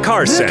Utah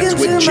Car Sense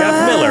with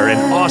Jeff Miller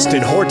and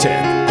Austin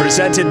Horton.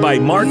 Presented by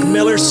Mark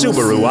Miller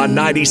Subaru on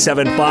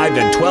 97.5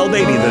 and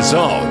 1280 The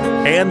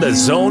Zone and the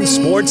Zone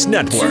Sports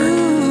Network.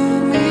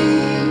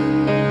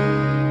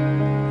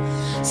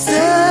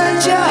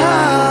 Search your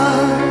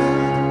heart,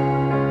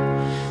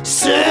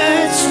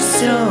 search your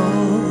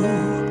soul,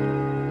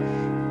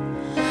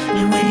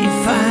 and when you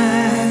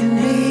find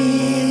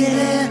me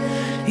there,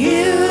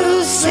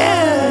 you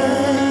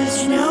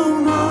search no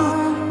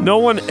more. No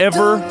one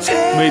ever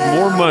made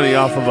more money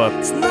off of a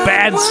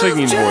bad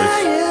singing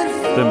voice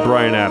than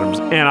Bryan Adams,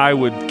 and I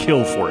would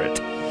kill for it.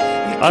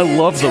 I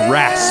love the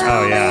rasp.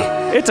 Oh,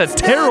 yeah. It's a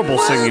terrible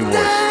singing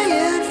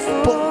voice,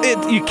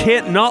 but you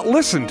can't not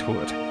listen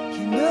to it.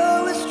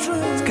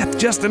 It's got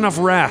just enough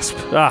rasp.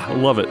 I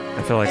love it.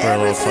 I feel like we're a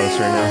little closer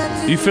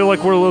now. You feel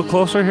like we're a little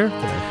closer here?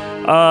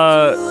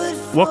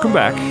 Welcome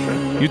back.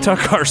 Utah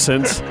Car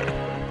Sense.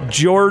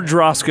 George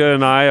Roska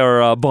and I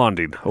are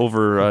bonding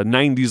over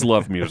 90s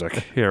love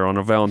music here on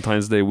a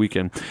Valentine's Day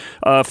weekend.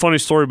 Funny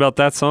story about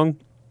that song.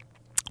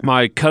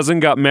 My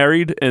cousin got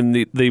married,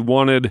 and they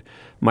wanted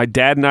my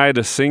dad and I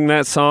to sing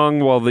that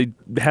song while they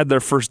had their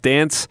first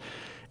dance,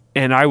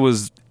 and I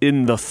was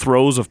in the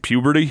throes of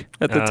puberty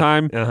at the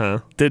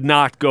time. Did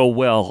not go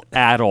well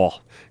at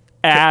all.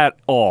 At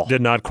all.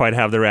 Did not quite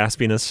have the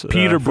raspiness.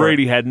 Peter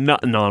Brady had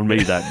nothing on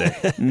me that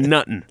day.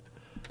 Nothing.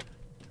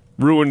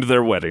 Ruined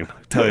their wedding.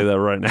 I'll tell you that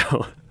right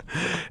now.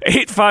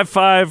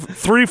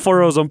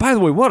 855-340-ZONE. By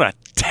the way, what a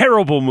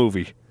terrible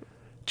movie.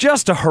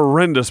 Just a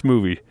horrendous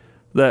movie.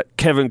 That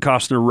Kevin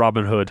Costner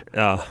Robin Hood.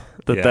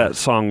 That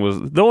song was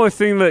the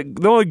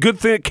only good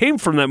thing that came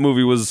from that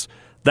movie was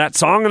that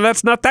song, and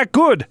that's not that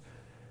good.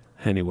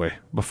 Anyway,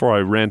 before I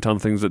rant on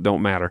things that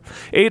don't matter.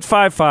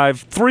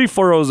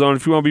 855-340-ZONE.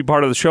 If you want to be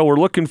part of the show, we're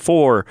looking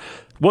for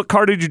what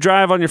car did you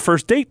drive on your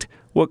first date?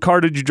 What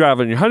car did you drive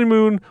on your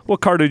honeymoon?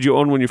 What car did you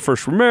own when you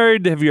first were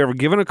married? Have you ever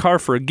given a car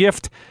for a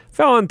gift?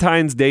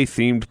 Valentine's Day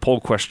themed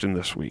poll question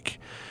this week.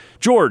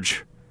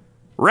 George,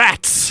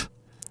 rats.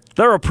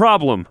 They're a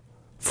problem.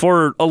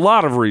 For a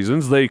lot of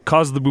reasons. They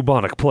cause the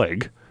bubonic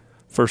plague,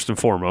 first and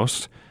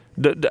foremost.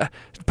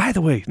 By the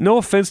way, no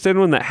offense to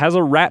anyone that has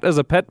a rat as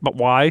a pet, but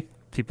why?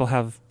 People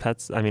have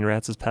pets. I mean,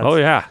 rats as pets. Oh,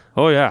 yeah.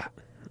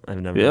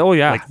 I've never. Oh,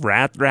 yeah. Like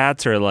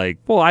rats or like.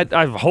 Well,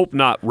 I hope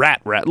not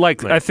rat.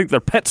 Like I think they're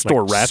pet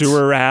store like rats.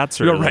 Sewer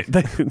rats. Or You're right.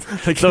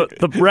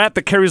 the rat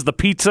that carries the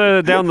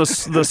pizza down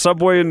the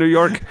subway in New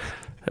York.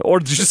 Or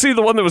did you see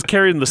the one that was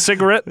carrying the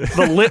cigarette?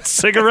 The lit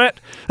cigarette?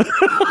 Did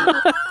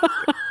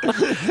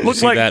you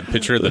see that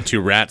picture of the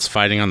two rats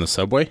fighting on the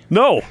subway?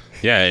 No.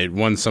 Yeah, it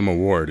won some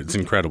award. It's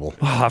incredible.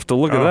 I'll have to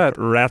look at that.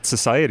 Rat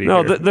Society.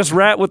 No, this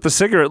rat with the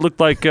cigarette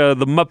looked like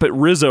the Muppet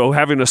Rizzo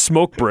having a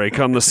smoke break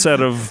on the set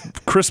of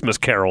Christmas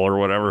Carol or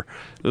whatever.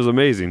 It was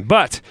amazing.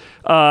 But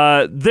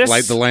this...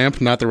 Light the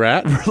lamp, not the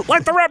rat?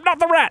 Light the lamp, not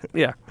the rat.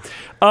 Yeah.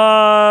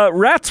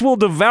 Rats will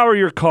devour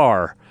your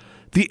car.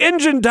 The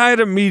engine died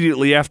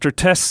immediately after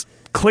Tess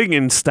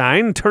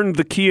Klingenstein turned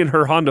the key in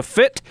her Honda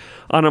Fit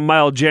on a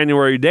mild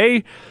January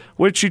day.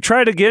 When she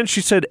tried again,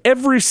 she said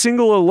every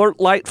single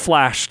alert light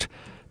flashed.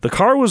 The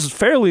car was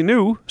fairly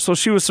new, so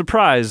she was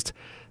surprised.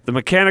 The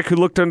mechanic who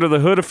looked under the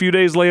hood a few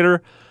days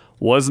later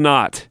was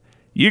not.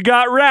 "You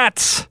got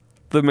rats,"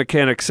 the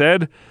mechanic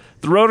said.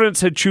 The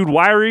rodents had chewed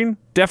wiring,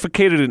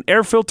 defecated in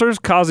air filters,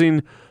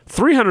 causing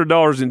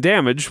 $300 in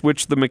damage,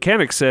 which the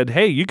mechanic said,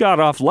 hey, you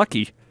got off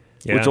lucky.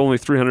 Yeah. Which only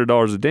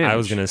 $300 a damage. I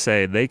was going to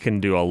say, they can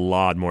do a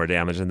lot more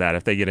damage than that.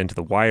 If they get into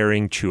the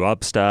wiring, chew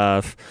up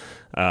stuff,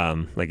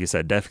 like you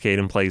said, defecate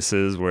in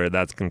places where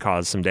that can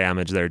cause some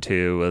damage there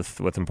too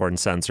with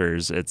important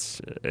sensors.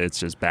 It's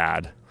just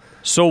bad.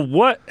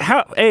 So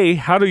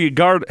how do you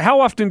guard, how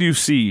often do you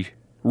see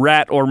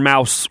rat or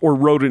mouse or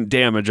rodent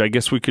damage? I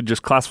guess we could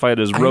just classify it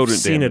as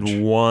rodent damage. I've seen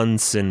it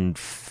once in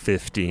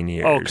 15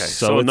 years. Okay,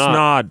 so it's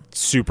not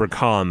super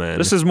common.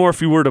 This is more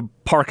if you were to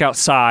park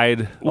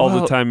outside all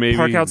the time, maybe.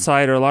 Park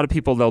outside, or a lot of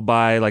people, they'll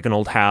buy like an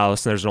old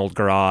house and there's an old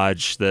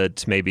garage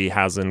that maybe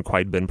hasn't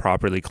quite been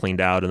properly cleaned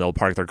out, and they'll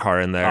park their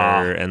car in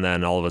there, and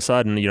then all of a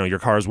sudden, your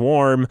car's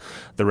warm,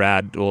 the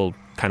rat will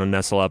kind of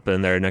nestle up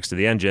in there next to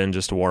the engine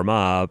just to warm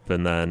up,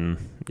 and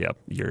then, yep,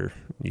 you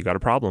got a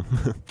problem.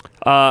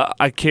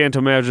 I can't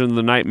imagine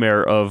the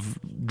nightmare of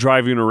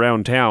driving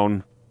around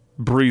town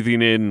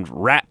breathing in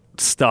rat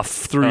stuff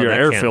through your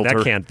air filter.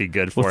 That can't be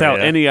good for without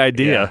you. any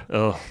idea. Yeah.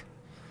 Ugh.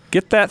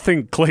 Get that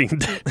thing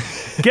cleaned.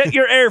 Get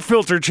your air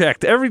filter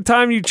checked. Every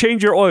time you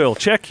change your oil,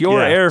 check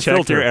your air check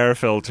filter. your air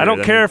filter. I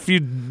don't care if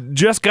you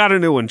just got a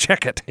new one.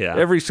 Check it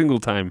every single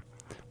time.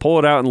 Pull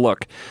it out and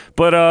look.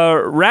 But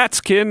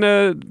rats can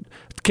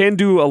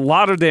do a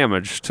lot of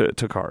damage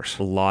to cars.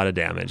 A lot of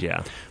damage,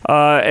 yeah.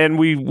 And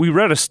we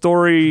read a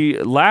story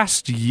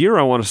last year,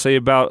 I want to say,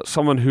 about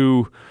someone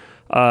who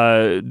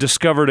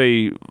discovered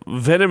a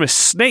venomous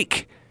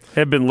snake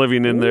had been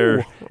living in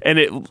there, and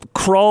it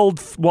crawled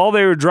while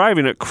they were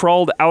driving. It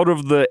crawled out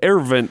of the air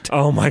vent.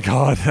 Oh my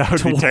God, that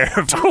would be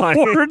terrifying.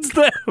 Towards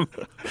them.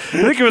 I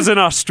think it was in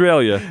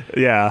Australia.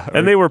 Yeah,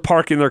 and they were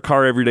parking their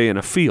car every day in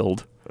a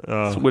field,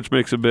 which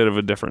makes a bit of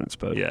a difference.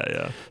 But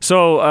yeah.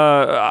 So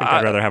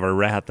I'd rather have a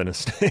rat than a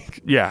snake.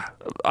 Yeah,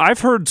 I've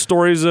heard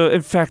stories.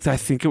 In fact, I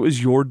think it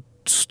was your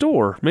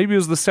store. Maybe it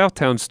was the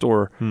Southtown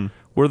store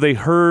where they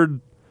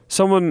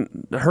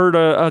someone heard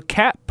a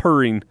cat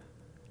purring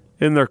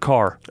in their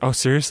car. Oh,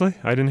 seriously?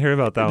 I didn't hear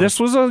about that This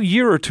was a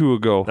year or two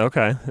ago.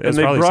 Okay. And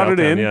they brought it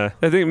in. Yeah.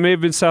 I think it may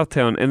have been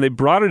Southtown. And they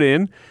brought it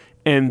in,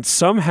 and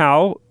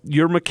somehow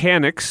your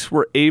mechanics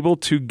were able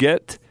to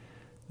get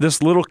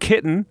this little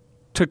kitten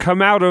to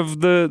come out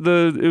of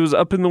it was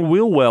up in the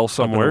wheel well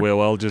somewhere. Up in the wheel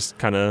well, just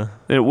kind of...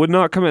 And it would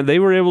not come in. They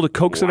were able to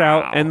coax it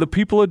out, and the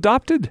people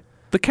adopted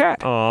the cat.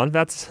 Oh,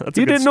 that's a You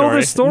good didn't story. know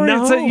this story?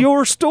 No. It's at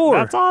your store.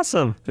 That's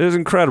awesome. It is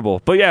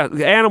incredible. But yeah,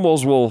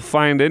 animals will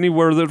find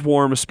anywhere that's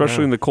warm,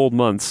 especially in the cold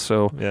months.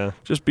 So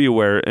just be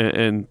aware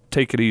and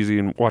take it easy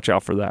and watch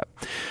out for that.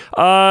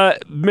 Ben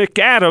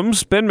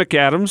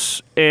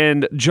McAdams,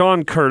 and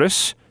John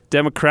Curtis,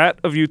 Democrat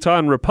of Utah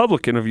and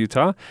Republican of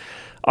Utah,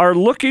 are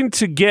looking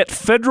to get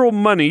federal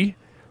money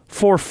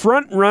for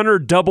front-runner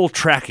double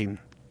tracking.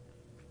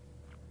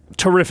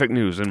 Terrific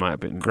news, in my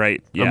opinion.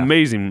 Great. Yeah.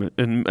 Amazing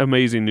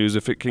news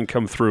if it can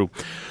come through.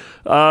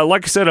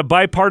 Like I said, a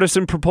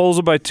bipartisan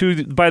proposal by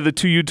the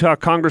two Utah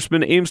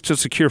congressmen aims to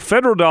secure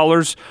federal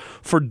dollars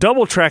for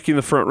double tracking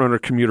the front-runner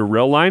commuter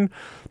rail line.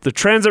 The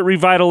Transit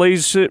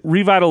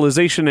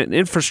Revitalization and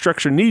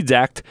Infrastructure Needs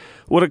Act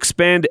would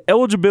expand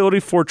eligibility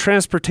for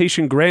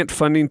transportation grant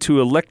funding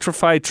to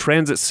electrify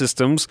transit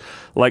systems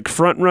like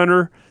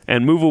front-runner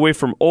and move away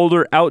from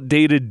older,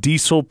 outdated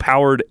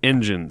diesel-powered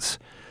engines.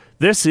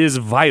 This is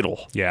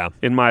vital,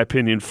 in my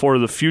opinion, for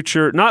the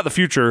future,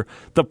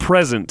 the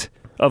present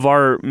of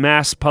our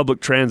mass public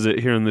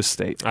transit here in this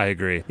state. I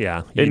agree.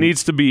 Yeah. It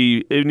needs to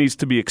be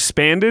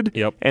expanded,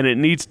 and it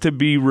needs to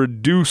be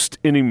reduced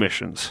in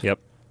emissions. Yep.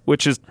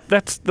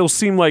 Those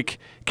seem like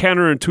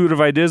counterintuitive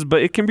ideas,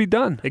 but it can be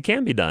done. It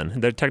can be done.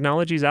 The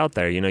technology's out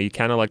there. You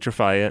can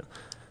electrify it.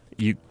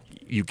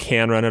 You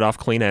can run it off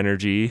clean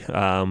energy,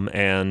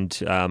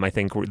 and I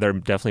think they're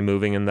definitely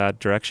moving in that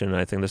direction.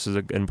 I think this is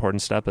an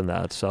important step in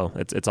that. So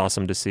it's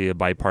awesome to see a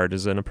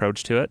bipartisan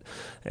approach to it,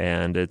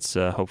 and it's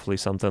hopefully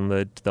something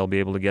that they'll be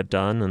able to get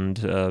done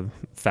and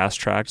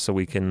fast-tracked so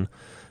we can,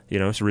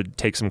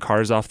 take some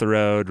cars off the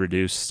road,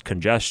 reduce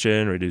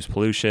congestion, reduce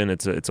pollution.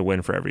 It's a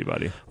win for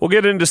everybody. We'll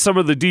get into some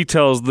of the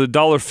details, the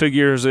dollar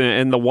figures,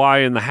 and the why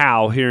and the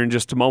how here in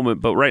just a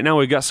moment. But right now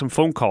we got some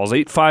phone calls.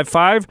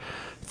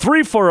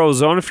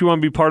 855-340-ZONE if you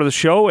want to be part of the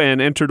show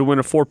and enter to win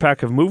a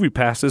 4-pack of movie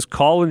passes.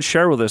 Call and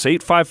share with us.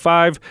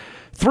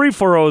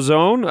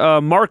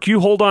 855-340-ZONE. Mark,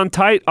 you hold on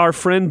tight. Our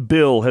friend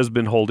Bill has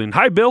been holding.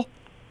 Hi, Bill.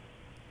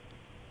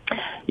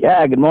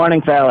 Yeah, good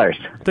morning, fellers.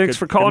 Thanks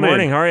for calling in. Good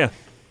morning. How are you?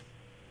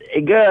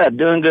 Good,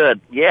 doing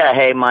good. Yeah,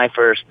 hey, my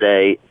first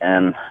date,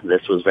 and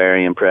this was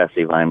very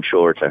impressive, I'm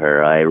sure, to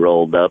her. I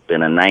rolled up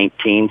in a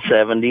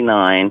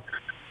 1979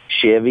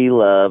 Chevy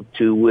Love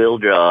two-wheel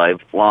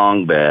drive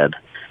long bed,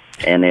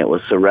 and it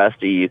was so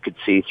rusty you could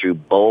see through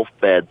both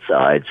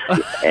bedsides,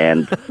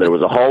 and there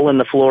was a hole in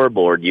the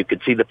floorboard. You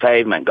could see the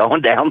pavement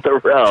going down the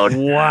road.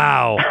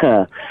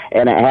 Wow.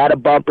 And it had a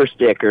bumper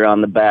sticker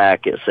on the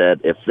back. It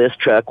said, "If this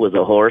truck was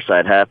a horse,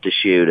 I'd have to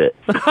shoot it."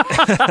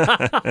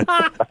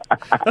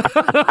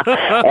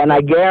 And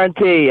I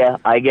guarantee you,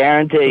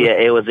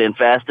 it was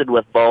infested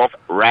with both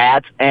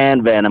rats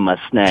and venomous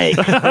snakes.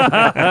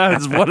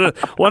 It's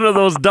one of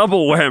those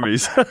double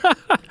whammies.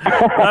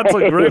 That's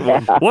a great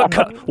one.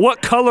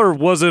 What color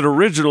was it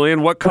originally,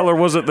 and what color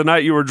was it the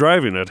night you were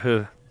driving it?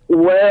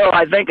 Well,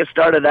 I think it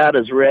started out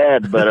as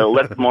red, but it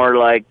looked more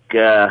like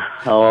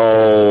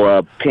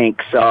a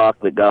pink sock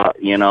that got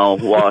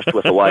washed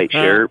with a white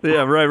shirt.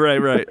 Yeah,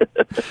 right.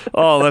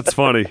 Oh, that's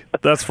funny.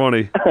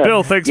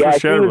 Bill, thanks for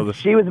sharing with us.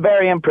 She was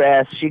very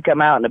impressed. She come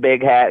out in a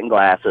big hat and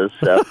glasses.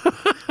 So.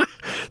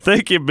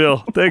 Thank you,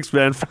 Bill. Thanks,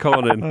 man, for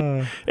calling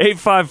in.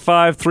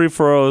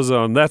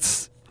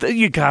 855-340-ZONE.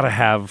 You gotta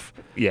have.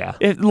 Yeah.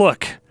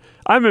 Look.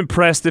 I'm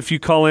impressed if you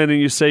call in and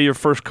you say your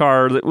first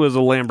car that was a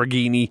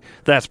Lamborghini.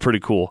 That's pretty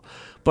cool.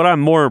 But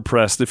I'm more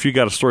impressed if you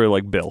got a story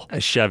like Bill.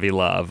 A Chevy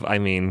Love. I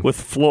mean,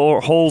 with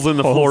holes in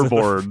the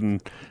floorboard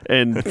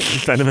and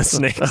venomous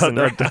snakes and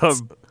a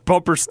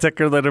bumper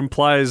sticker that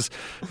implies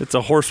it's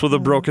a horse with a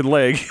broken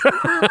leg.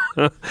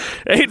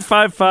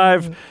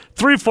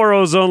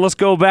 855-340-ZONE. Let's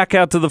go back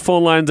out to the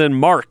phone lines, and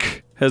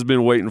Mark has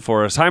been waiting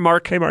for us. Hi,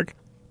 Mark. Hey, Mark.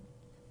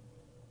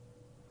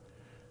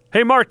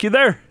 Hey, Mark, you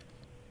there?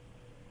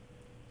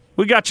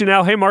 We got you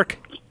now. Hey, Mark.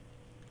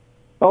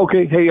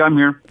 Okay, hey, I'm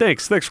here.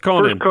 Thanks for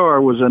calling First in.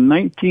 car was a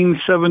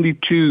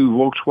 1972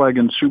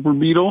 Volkswagen Super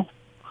Beetle.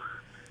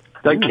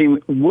 That came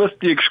with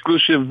the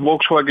exclusive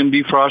Volkswagen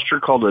defroster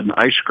called an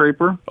ice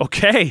scraper.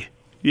 Okay,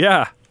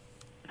 yeah.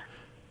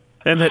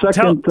 And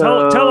Second,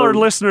 tell our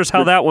listeners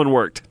how that one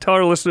worked. Tell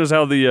our listeners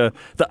how the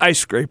ice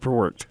scraper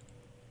worked.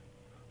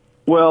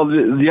 Well,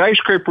 the ice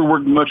scraper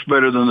worked much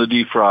better than the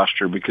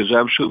defroster because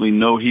absolutely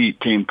no heat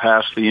came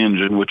past the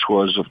engine, which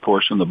was, of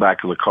course, in the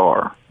back of the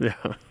car. Yeah.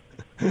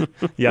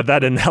 Yeah, that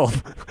didn't help.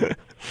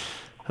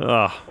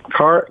 The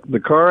car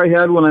I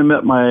had when I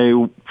met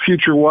my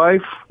future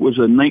wife was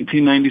a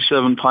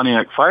 1997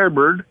 Pontiac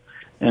Firebird,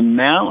 and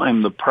now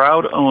I'm the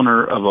proud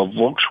owner of a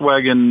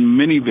Volkswagen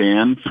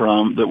minivan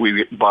that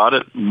we bought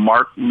at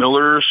Mark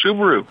Miller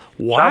Subaru.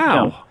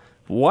 Southtown.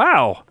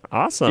 Wow.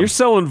 Awesome. You're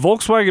selling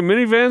Volkswagen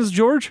minivans,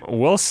 George?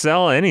 We'll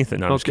sell anything.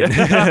 No, I'm Okay.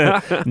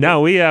 just kidding.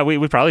 No, we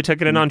probably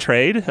took it in on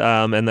trade,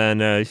 and then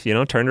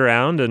turned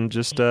around and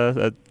just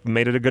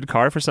made it a good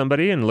car for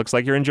somebody, and it looks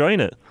like you're enjoying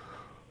it.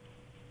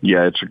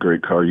 Yeah, it's a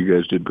great car. You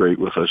guys did great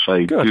with us.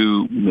 I Good.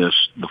 do miss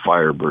the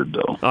Firebird,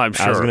 though. I'm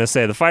sure. I was going to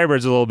say the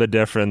Firebird's a little bit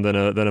different than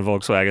a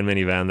Volkswagen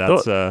minivan.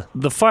 That's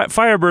the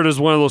Firebird is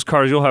one of those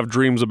cars you'll have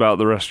dreams about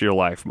the rest of your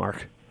life,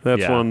 Mark.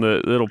 That's one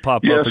that it'll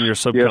pop up in your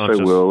subconscious.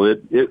 Yes, I will.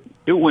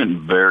 It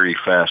went very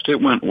fast.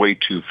 It went way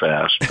too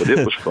fast, but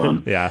it was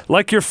fun. Yeah.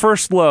 Like your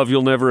first love,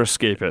 you'll never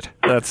escape it.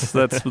 That's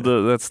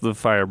the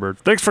Firebird.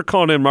 Thanks for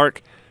calling in,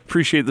 Mark.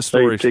 Appreciate the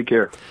stories. Hey, take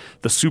care.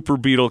 The Super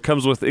Beetle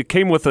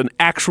came with an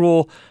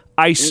actual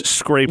ice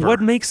scraper.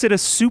 What makes it a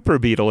Super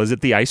Beetle? Is it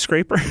the ice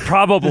scraper?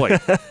 Probably.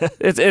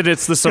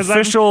 it's this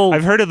official.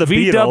 I've heard of the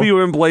VW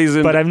Beetle,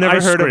 emblazoned, but I've never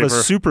ice heard of a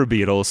scraper. Super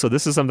Beetle. So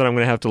this is something I'm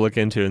going to have to look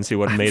into and see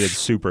what made it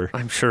super.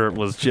 I'm sure it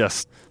was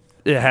just.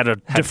 It had a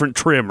different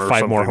trim or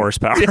 5 more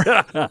something.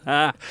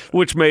 horsepower.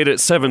 Which made it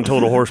 7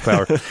 total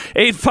horsepower.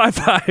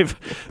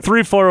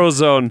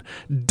 855-340-ZONE.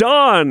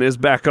 Don is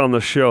back on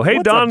the show. Hey,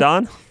 What's Don. up,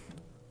 Don?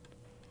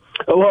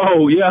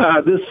 Hello, yeah,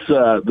 this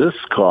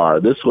car,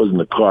 this wasn't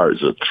a car,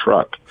 it's a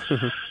truck.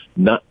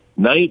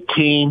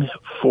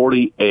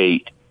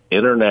 1948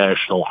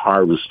 International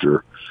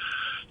Harvester,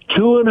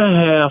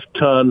 2.5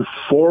 ton,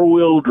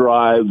 4-wheel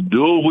drive,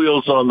 dual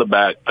wheels on the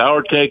back,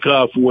 power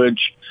takeoff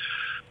winch,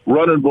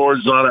 running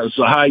boards on it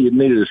so high you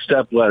needed a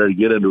step ladder to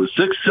get into a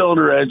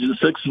 6-cylinder engine,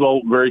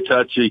 6-volt, very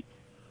touchy.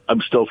 I'm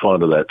still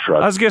fond of that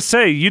truck. I was going to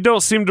say, you don't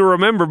seem to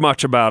remember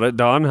much about it,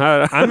 Don.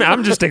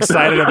 I'm just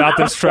excited about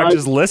this truck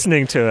just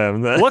listening to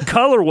him. What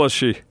color was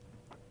she?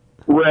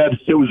 Red.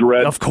 It was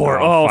red. Of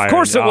course. Of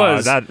course it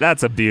was.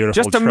 That's a beautiful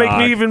Just to truck. make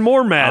me even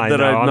more mad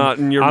that I'm not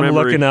in your memory. I'm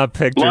looking up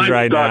pictures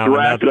right now.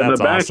 Rack on the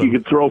back. Awesome. You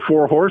could throw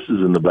 4 horses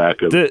in the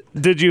back of it.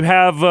 Did you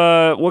have,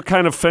 what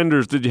kind of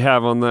fenders did you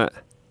have on that?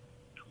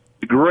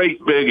 Great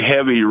big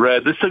heavy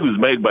red. This thing was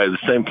made by the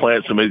same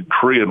plants that made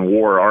Korean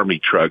War Army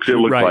trucks. It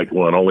looked like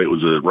one, only it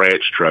was a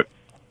ranch truck.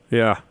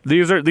 Yeah,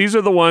 these are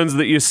the ones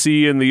that you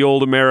see in the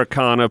old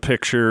Americana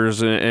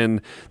pictures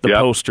and the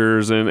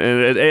posters, and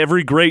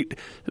every great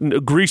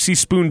greasy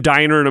spoon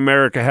diner in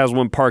America has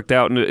one parked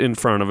out in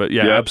front of it.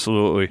 Yeah,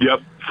 absolutely.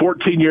 Yep.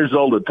 14 years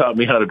old, it taught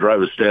me how to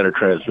drive a standard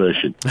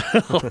transmission.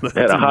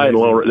 Had a high and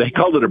low. They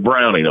called it a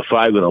Browning, a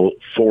 5 and a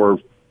 4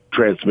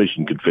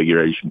 transmission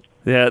configuration.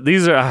 Yeah,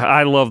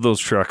 I love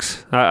those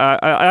trucks.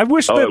 I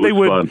wish that they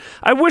would. Fun.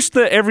 I wish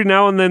that every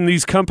now and then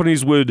these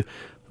companies would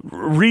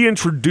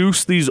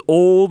reintroduce these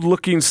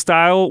old-looking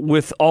style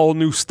with all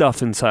new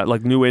stuff inside,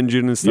 like new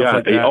engine and stuff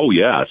like that. Oh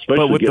yeah, especially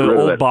but with get the rid of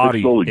old that body.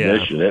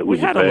 Ignition. Yeah. It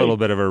was we had a little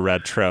bit of a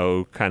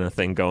retro kind of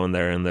thing going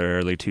there in the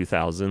early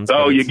 2000s.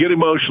 Oh, you get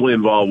emotionally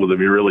involved with them,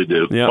 you really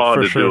do. Yeah, Fond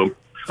for to sure. do them.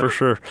 For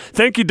sure.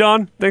 Thank you,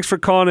 Don. Thanks for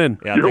calling in.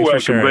 Yeah, You're thanks welcome.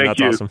 for sharing. Thank That's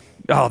you. awesome.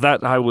 Oh,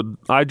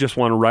 I just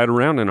want to ride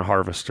around in a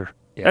Harvester.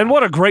 Yeah. And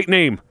what a great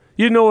name.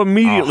 You know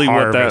immediately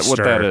what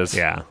that is.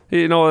 Yeah.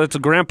 You know, it's a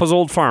grandpa's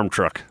old farm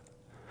truck.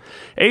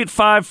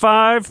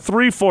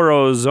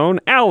 855-340-ZONE.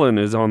 Alan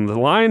is on the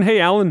line.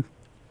 Hey, Alan.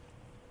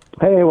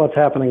 Hey, what's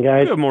happening,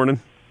 guys? Good morning.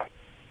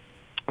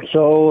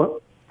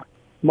 So,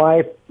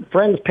 my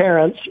friend's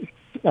parents,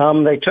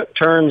 they took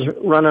turns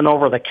running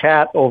over the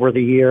cat over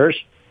the years,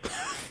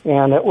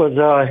 and it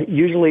was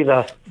usually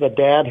the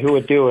dad who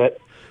would do it.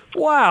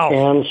 Wow.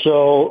 And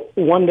so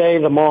one day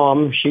the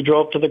mom, she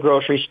drove to the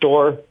grocery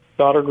store,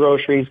 got her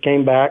groceries,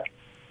 came back.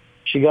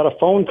 She got a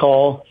phone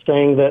call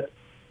saying that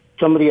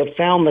somebody had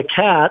found the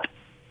cat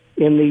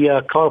in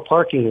the car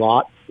parking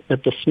lot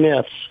at the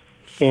Smiths.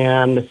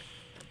 And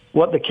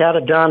what the cat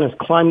had done is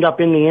climbed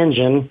up in the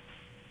engine.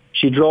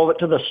 She drove it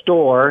to the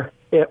store.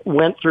 It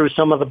went through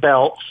some of the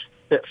belts.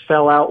 It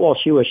fell out while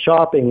she was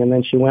shopping, and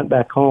then she went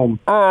back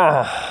home.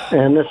 Oh.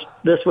 And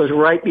this was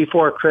right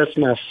before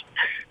Christmas.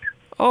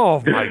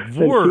 Oh, my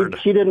word.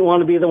 She didn't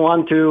want to be the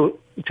one to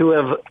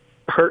have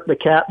hurt the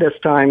cat this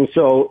time,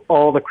 so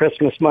all the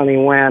Christmas money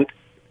went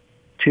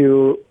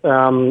to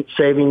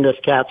saving this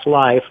cat's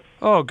life.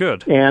 Oh,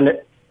 good. And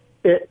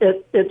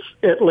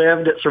it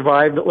lived, it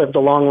survived, it lived a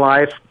long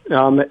life.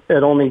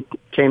 It only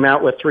came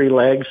out with 3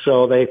 legs,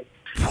 so they,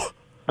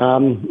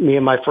 me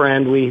and my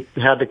friend, we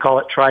had to call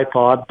it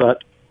Tripod.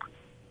 But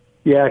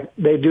yeah,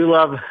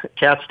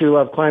 cats do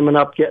love climbing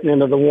up, getting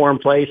into the warm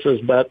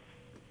places, but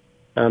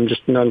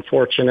just an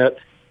unfortunate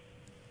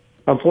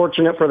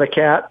for the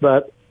cat,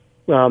 but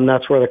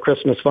that's where the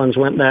Christmas funds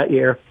went that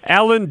year.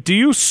 Alan, do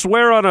you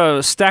swear on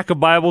a stack of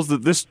Bibles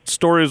that this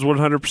story is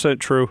 100%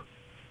 true?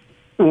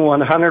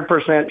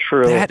 100%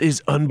 true. That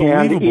is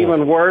unbelievable. And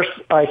even worse,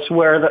 I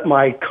swear that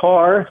my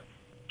car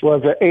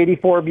was an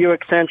 84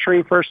 Buick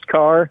Century, first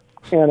car,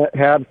 and it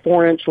had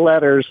 4-inch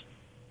letters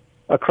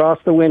across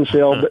the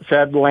windshield that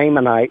said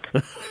Lamanite.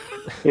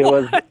 It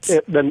was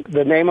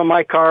the name of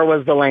my car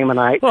was the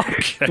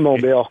Lamanite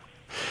Mobile.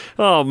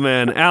 Oh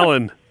man,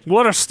 Alan,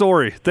 what a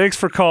story! Thanks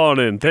for calling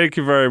in. Thank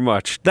you very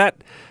much.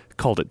 That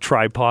called it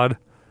Tripod.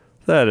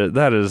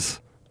 That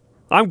is.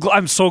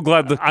 I'm so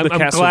glad the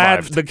cat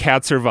survived. The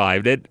cat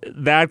survived.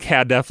 That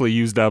cat definitely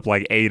used up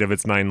like 8 of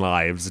its 9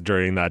 lives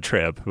during that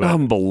trip. But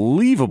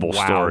unbelievable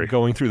story.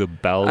 Going through the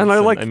bells.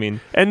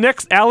 And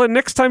next, Alan,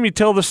 next time you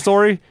tell the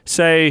story,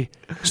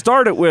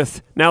 start it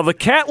with, now the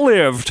cat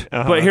lived,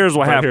 but here's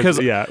what happened. Because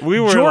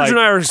George and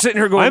I are sitting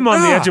here going, I'm on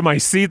the edge of my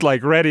seat,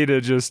 like ready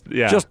to just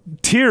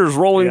tears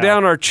rolling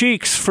down our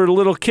cheeks for the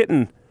little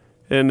kitten.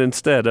 And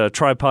instead,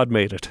 Tripod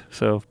made it.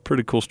 So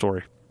pretty cool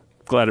story.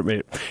 Glad it made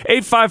it.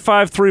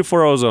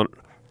 855-340-ZONE.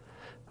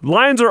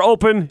 Lines are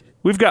open.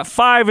 We've got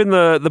 5 in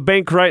the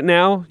bank right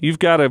now. You've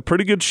got a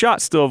pretty good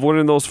shot still of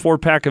winning those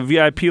 4-pack of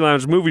VIP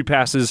Lounge movie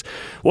passes.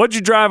 What'd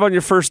you drive on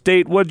your first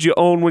date? What'd you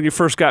own when you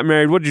first got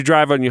married? What'd you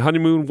drive on your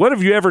honeymoon? What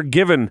have you ever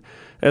given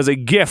as a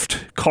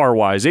gift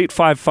car-wise?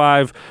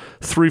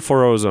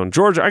 855-340-ZONE.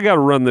 George, I got to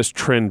run this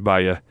trend by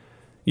you.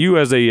 You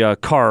as a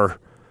car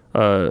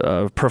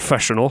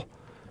professional,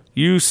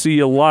 you see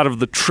a lot of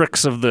the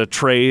tricks of the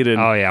trade. And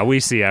oh, yeah,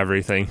 we see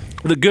everything.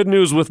 The good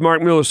news with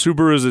Mark Miller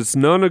Subaru is it's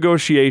no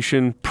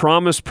negotiation,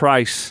 promise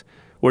price,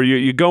 where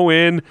you go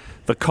in,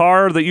 the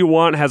car that you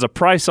want has a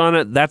price on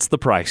it, that's the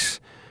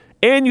price.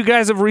 And you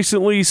guys have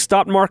recently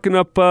stopped marking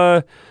up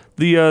the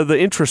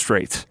interest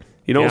rates.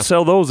 You don't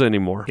sell those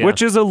anymore,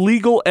 which is a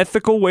legal,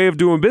 ethical way of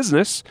doing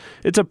business.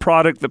 It's a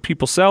product that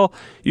people sell.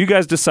 You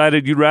guys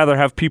decided you'd rather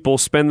have people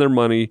spend their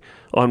money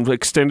on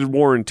extended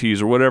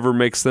warranties or whatever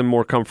makes them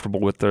more comfortable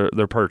with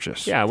their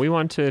purchase. Yeah, we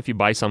want to, if you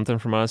buy something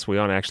from us, we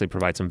want to actually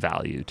provide some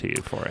value to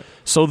you for it.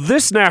 So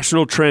this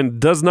national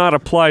trend does not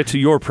apply to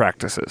your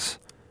practices.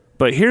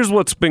 But here's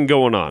what's been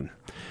going on.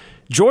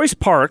 Joyce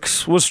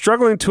Parks was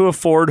struggling to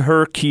afford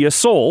her Kia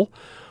Soul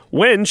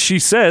when she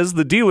says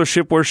the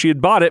dealership where she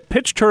had bought it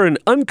pitched her an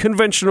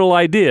unconventional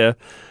idea: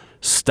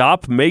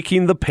 stop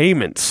making the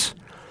payments.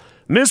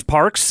 Ms.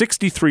 Parks,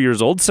 63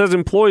 years old, says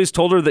employees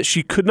told her that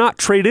she could not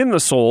trade in the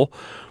Soul,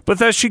 but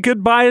that she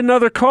could buy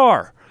another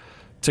car.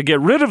 To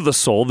get rid of the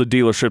Soul, the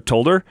dealership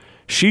told her,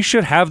 she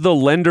should have the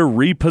lender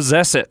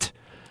repossess it.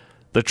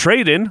 The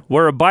trade-in,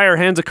 where a buyer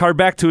hands a car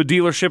back to a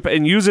dealership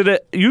and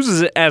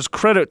uses it as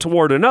credit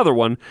toward another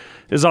one,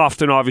 is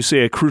often obviously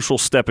a crucial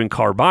step in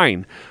car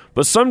buying.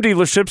 But some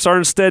dealerships are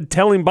instead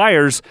telling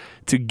buyers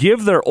to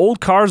give their old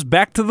cars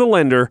back to the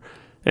lender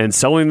and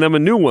selling them a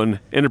new one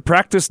in a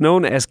practice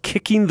known as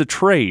kicking the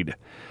trade.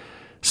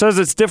 Says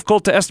it's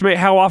difficult to estimate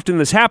how often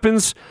this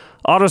happens.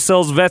 Auto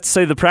sales vets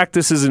say the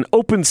practice is an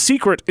open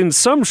secret in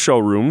some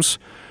showrooms.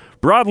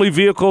 Broadly,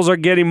 vehicles are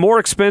getting more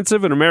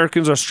expensive and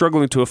Americans are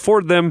struggling to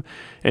afford them,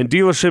 and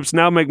dealerships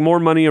now make more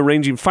money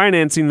arranging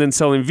financing than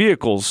selling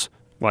vehicles.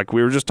 Like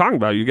we were just talking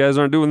about, you guys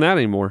aren't doing that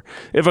anymore.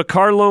 If a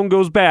car loan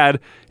goes bad,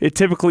 it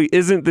typically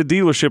isn't the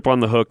dealership on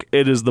the hook,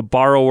 it is the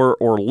borrower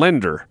or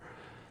lender.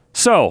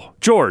 So,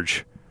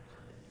 George,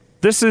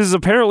 this is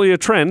apparently a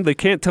trend. They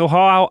can't tell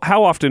how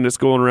often it's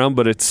going around,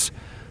 but it's,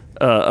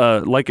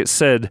 like it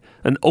said,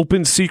 an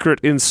open secret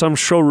in some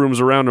showrooms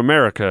around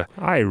America.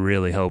 I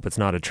really hope it's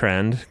not a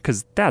trend,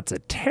 because that's a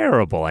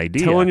terrible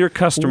idea. Telling your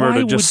customer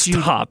to just stop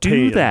paying. Why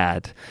would you do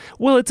that?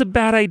 Well, it's a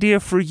bad idea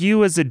for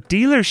you as a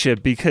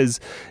dealership, because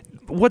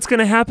what's going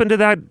to happen to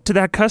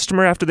that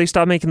customer after they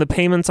stop making the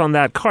payments on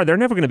that car? They're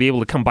never going to be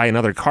able to come buy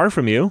another car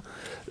from you.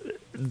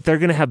 They're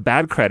going to have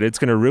bad credit. It's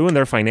going to ruin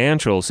their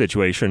financial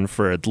situation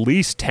for at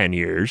least 10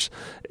 years.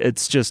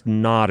 It's just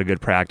not a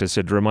good practice.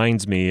 It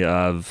reminds me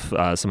of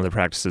some of the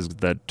practices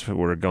that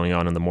were going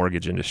on in the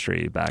mortgage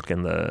industry back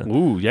in the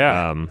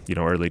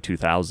early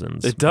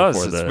 2000s. It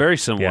does. It's very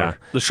similar. Yeah.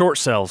 The short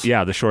sales.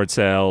 Yeah, the short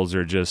sales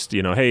are just,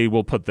 hey,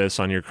 we'll put this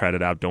on your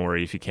credit app. Don't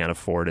worry if you can't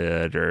afford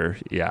it. Or,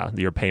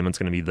 your payment's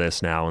going to be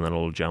this now, and then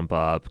it'll jump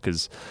up.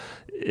 Because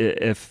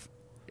if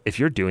if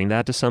you're doing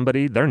that to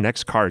somebody, their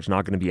next car is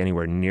not going to be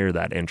anywhere near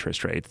that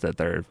interest rate that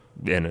they're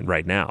in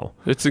right now.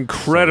 It's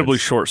incredibly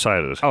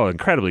short-sighted. Oh,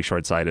 incredibly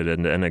short-sighted.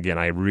 And again,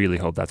 I really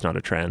hope that's not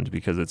a trend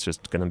because it's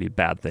just going to be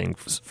bad thing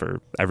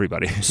for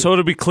everybody. So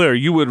to be clear,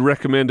 you would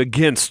recommend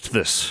against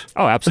this?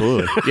 Oh,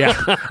 absolutely.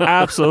 Yeah,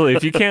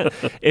 absolutely.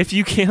 If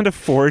you can't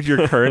afford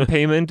your current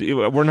payment,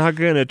 we're not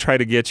going to try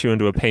to get you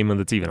into a payment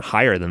that's even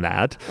higher than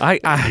that.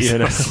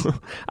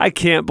 I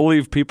can't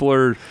believe people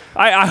are.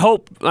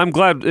 I'm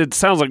glad. It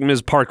sounds like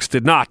Ms. Parks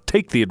did not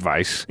take the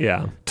advice.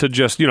 Yeah. To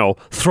just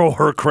throw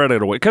her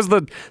credit away because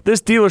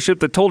this dealership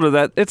that told her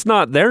that it's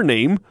not their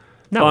name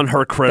on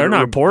her credit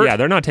report. Yeah,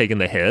 they're not taking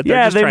the hit.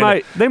 Yeah,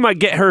 they might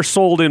get her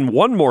sold in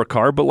one more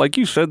car, but like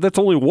you said, that's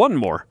only one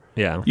more.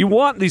 Yeah. You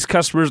want these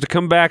customers to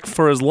come back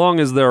for as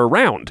long as they're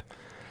around.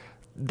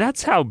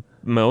 That's how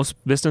most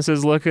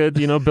businesses look at,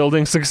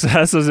 building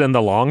successes in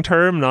the long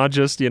term, not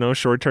just,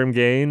 short-term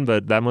gain,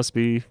 but that must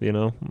be,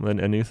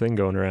 a new thing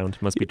going around.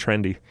 Must be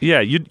trendy.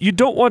 Yeah, you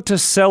don't want to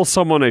sell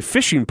someone a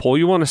fishing pole.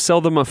 You want to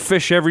sell them a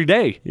fish every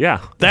day.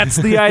 Yeah. That's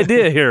the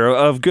idea here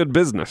of good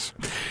business.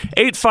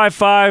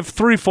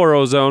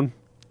 855-340-ZONE.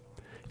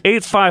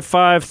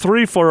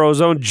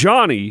 855-340-ZONE.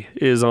 Johnny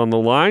is on the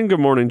line. Good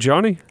morning,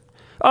 Johnny.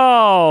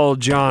 Oh,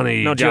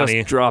 Johnny. No,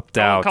 Johnny. Just dropped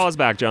out. Call us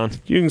back, John.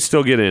 You can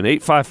still get in.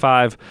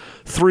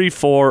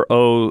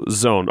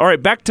 855-340-ZONE. All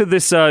right, back to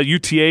this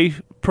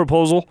UTA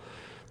proposal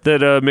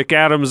that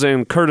McAdams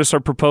and Curtis are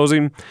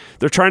proposing.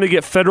 They're trying to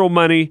get federal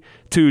money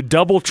to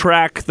double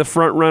track the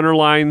front runner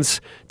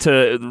lines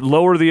to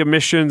lower the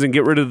emissions and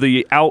get rid of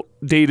the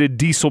outdated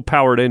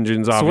diesel-powered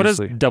engines, obviously.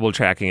 So what does double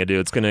tracking do?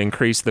 It's going to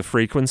increase the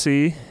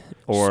frequency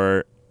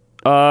or...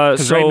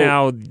 Because right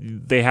now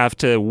they have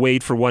to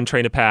wait for one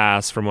train to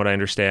pass, from what I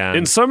understand.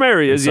 In some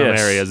areas, yes. In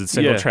some areas, it's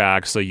single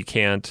track, so you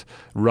can't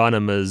run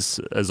them as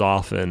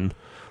often.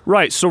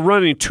 Right, so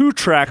running 2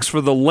 tracks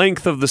for the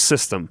length of the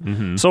system.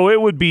 Mm-hmm. So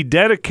it would be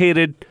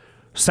dedicated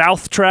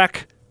south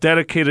track,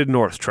 dedicated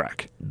north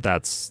track.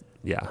 That's,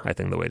 I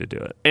think the way to do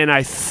it. And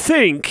I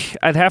think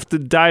I'd have to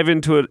dive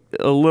into it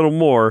a little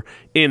more.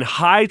 In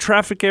high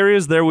traffic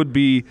areas, there would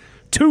be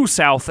 2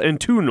 south and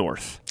 2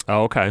 north.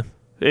 Oh, okay.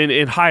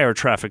 In higher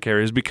traffic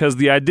areas, because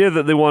the idea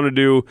that they want to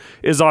do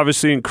is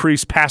obviously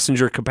increase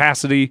passenger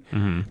capacity,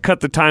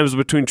 cut the times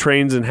between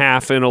trains in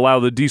half, and allow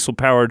the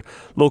diesel-powered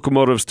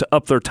locomotives to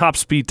up their top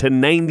speed to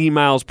 90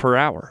 miles per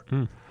hour.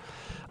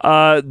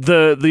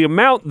 The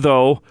amount,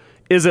 though,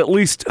 is at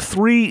least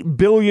 $3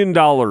 billion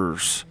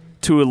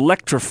to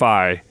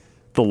electrify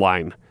the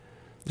line.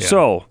 Yeah.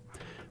 So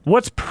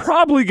what's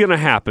probably going to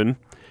happen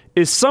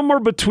is somewhere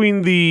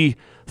between the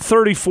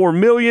 $34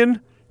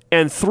 million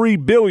and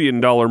 $3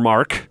 billion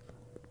mark.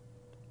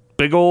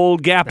 Big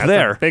old gap. That's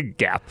there. A big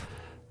gap.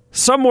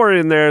 Somewhere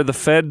in there, the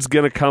Fed's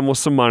going to come with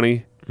some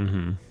money.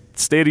 The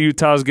state of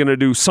Utah is going to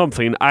do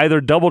something.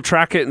 Either double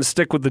track it and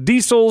stick with the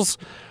diesels,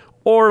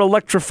 or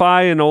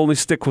electrify and only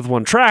stick with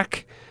one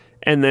track,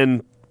 and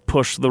then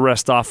push the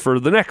rest off for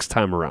the next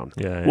time around.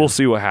 Yeah. We'll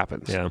see what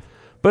happens. Yeah.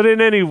 But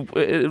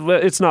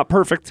it's not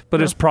perfect,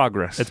 but it's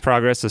progress. It's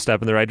progress, a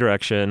step in the right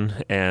direction,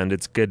 and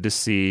it's good to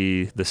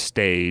see the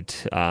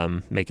state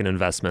making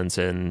investments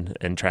in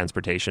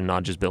transportation,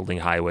 not just building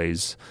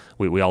highways.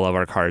 We all love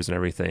our cars and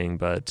everything,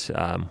 but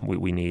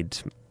we need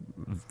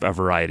a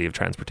variety of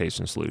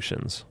transportation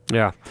solutions.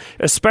 Yeah,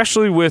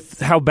 especially with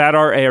how bad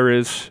our air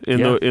is in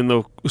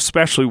the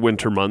especially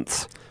winter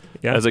months.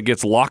 Yeah. As it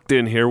gets locked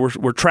in here,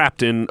 we're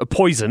trapped in a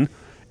poison,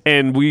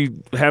 and we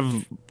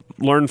have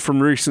learned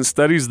from recent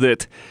studies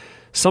that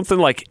something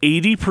like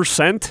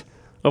 80%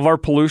 of our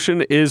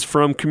pollution is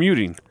from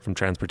commuting. From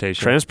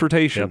transportation.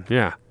 Transportation,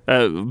 yeah.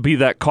 Be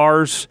that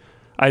cars.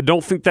 I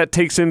don't think that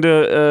takes into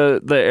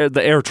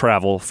the air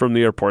travel from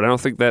the airport. I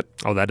don't think that...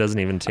 Oh, that doesn't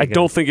even take... I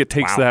don't think it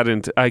takes that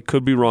into... I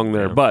could be wrong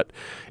there, but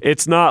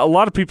it's not... A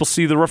lot of people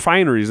see the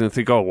refineries and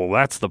think, oh, well,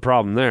 that's the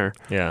problem there.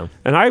 Yeah.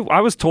 And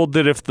I was told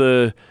that if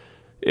the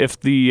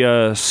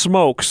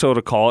smoke, so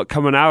to call it,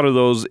 coming out of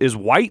those is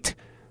white,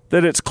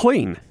 that it's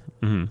clean.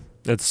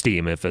 It's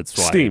steam if it's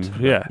white. Steam,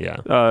 yeah.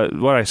 What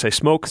did I say?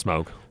 Smoke?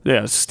 Smoke.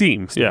 Yeah,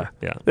 steam. Yeah.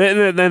 Yeah.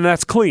 Then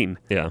that's clean.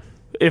 Yeah.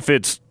 If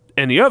it's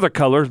any other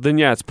color, then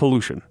it's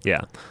pollution.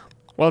 Yeah.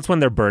 Well, it's when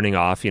they're burning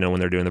off, when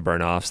they're doing the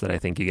burn-offs that I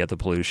think you get the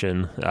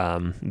pollution.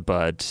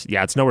 But,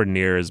 it's nowhere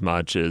near as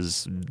much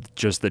as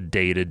just the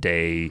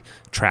day-to-day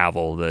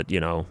travel that,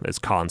 is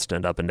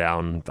constant up and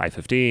down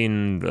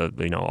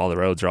I-15. All the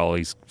roads are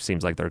always,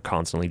 seems like they're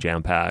constantly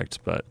jam-packed.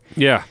 But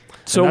yeah.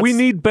 So we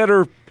need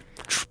better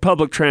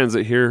public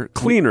transit here,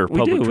 cleaner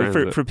public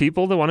transit. For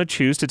people that want to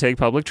choose to take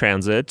public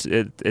transit,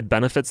 it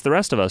benefits the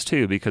rest of us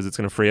too, because it's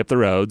going to free up the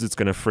roads, it's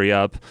going to free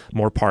up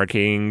more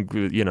parking,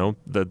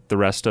 the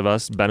rest of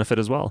us benefit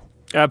as well.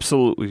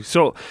 Absolutely.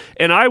 So,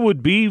 and I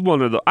would be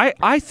one of the,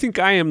 I think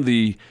I am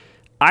the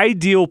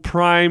ideal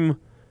prime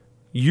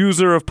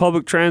user of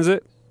public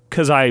transit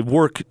because I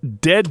work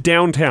dead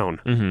downtown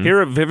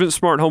here at Vivint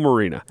Smart Home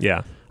Arena.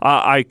 Yeah.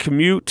 I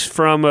commute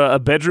from a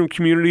bedroom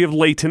community of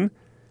Layton.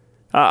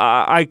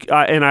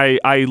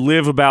 I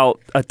live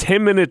about a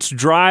 10 minutes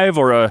drive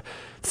or a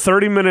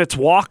 30 minutes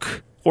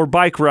walk or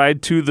bike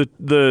ride to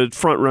the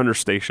Front Runner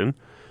station.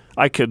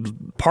 I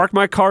could park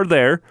my car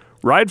there,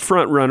 ride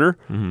Front Runner,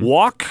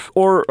 walk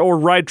or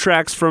ride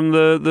tracks from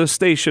the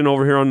station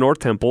over here on North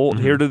Temple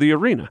here to the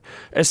arena,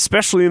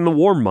 especially in the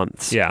warm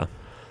months. Yeah.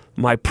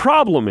 My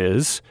problem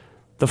is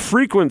the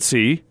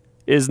frequency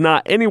is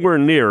not anywhere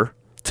near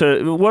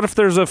to what if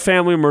there's a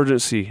family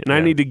emergency and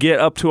I need to get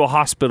up to a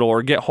hospital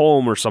or get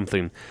home or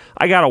something.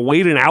 I got to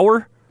wait an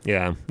hour?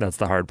 Yeah, that's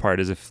the hard part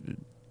is if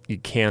you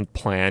can't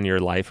plan your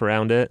life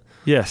around it.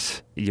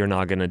 Yes. You're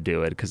not going to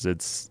do it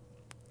because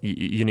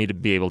you need to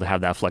be able to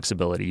have that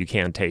flexibility. You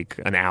can't take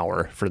an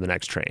hour for the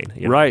next train.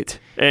 You know? Right.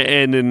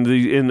 And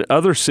in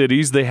other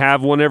cities, they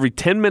have one every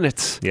 10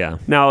 minutes. Yeah.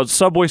 Now,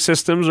 subway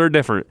systems are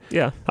different.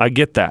 Yeah. I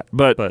get that.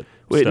 But it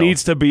still.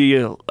 needs to be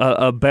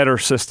a better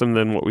system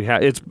than what we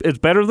have. It's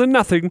better than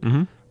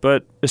nothing,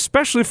 but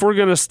especially if we're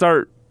going to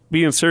start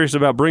being serious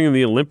about bringing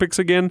the Olympics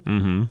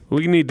again,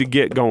 we need to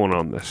get going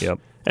on this. Yep.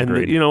 And,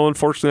 Agreed.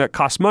 Unfortunately, that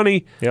costs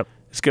money. Yep.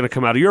 It's going to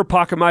come out of your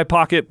pocket, my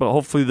pocket, but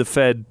hopefully the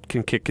Fed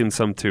can kick in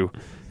some too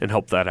and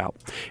help that out.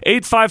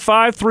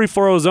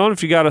 855-340-ZONE.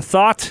 If you got a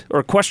thought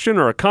or a question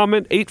or a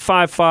comment,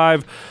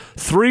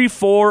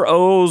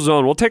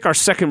 855-340-ZONE. We'll take our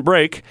second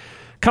break.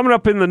 Coming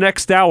up in the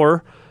next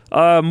hour,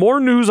 more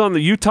news on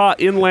the Utah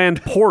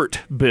Inland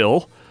Port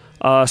bill.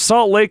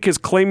 Salt Lake is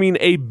claiming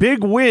a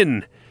big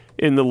win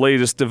in the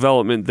latest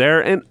development there.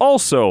 And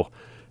also,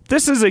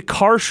 this is a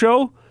car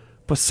show,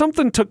 but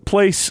something took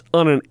place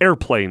on an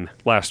airplane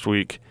last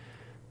week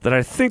that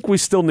I think we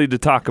still need to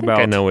talk about.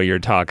 I know what you're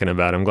talking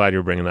about. I'm glad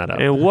you're bringing that up.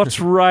 And what's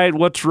right,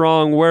 what's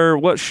wrong,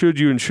 what should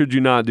you and should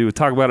you not do. We'll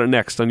talk about it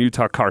next on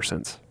Utah Car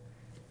Sense.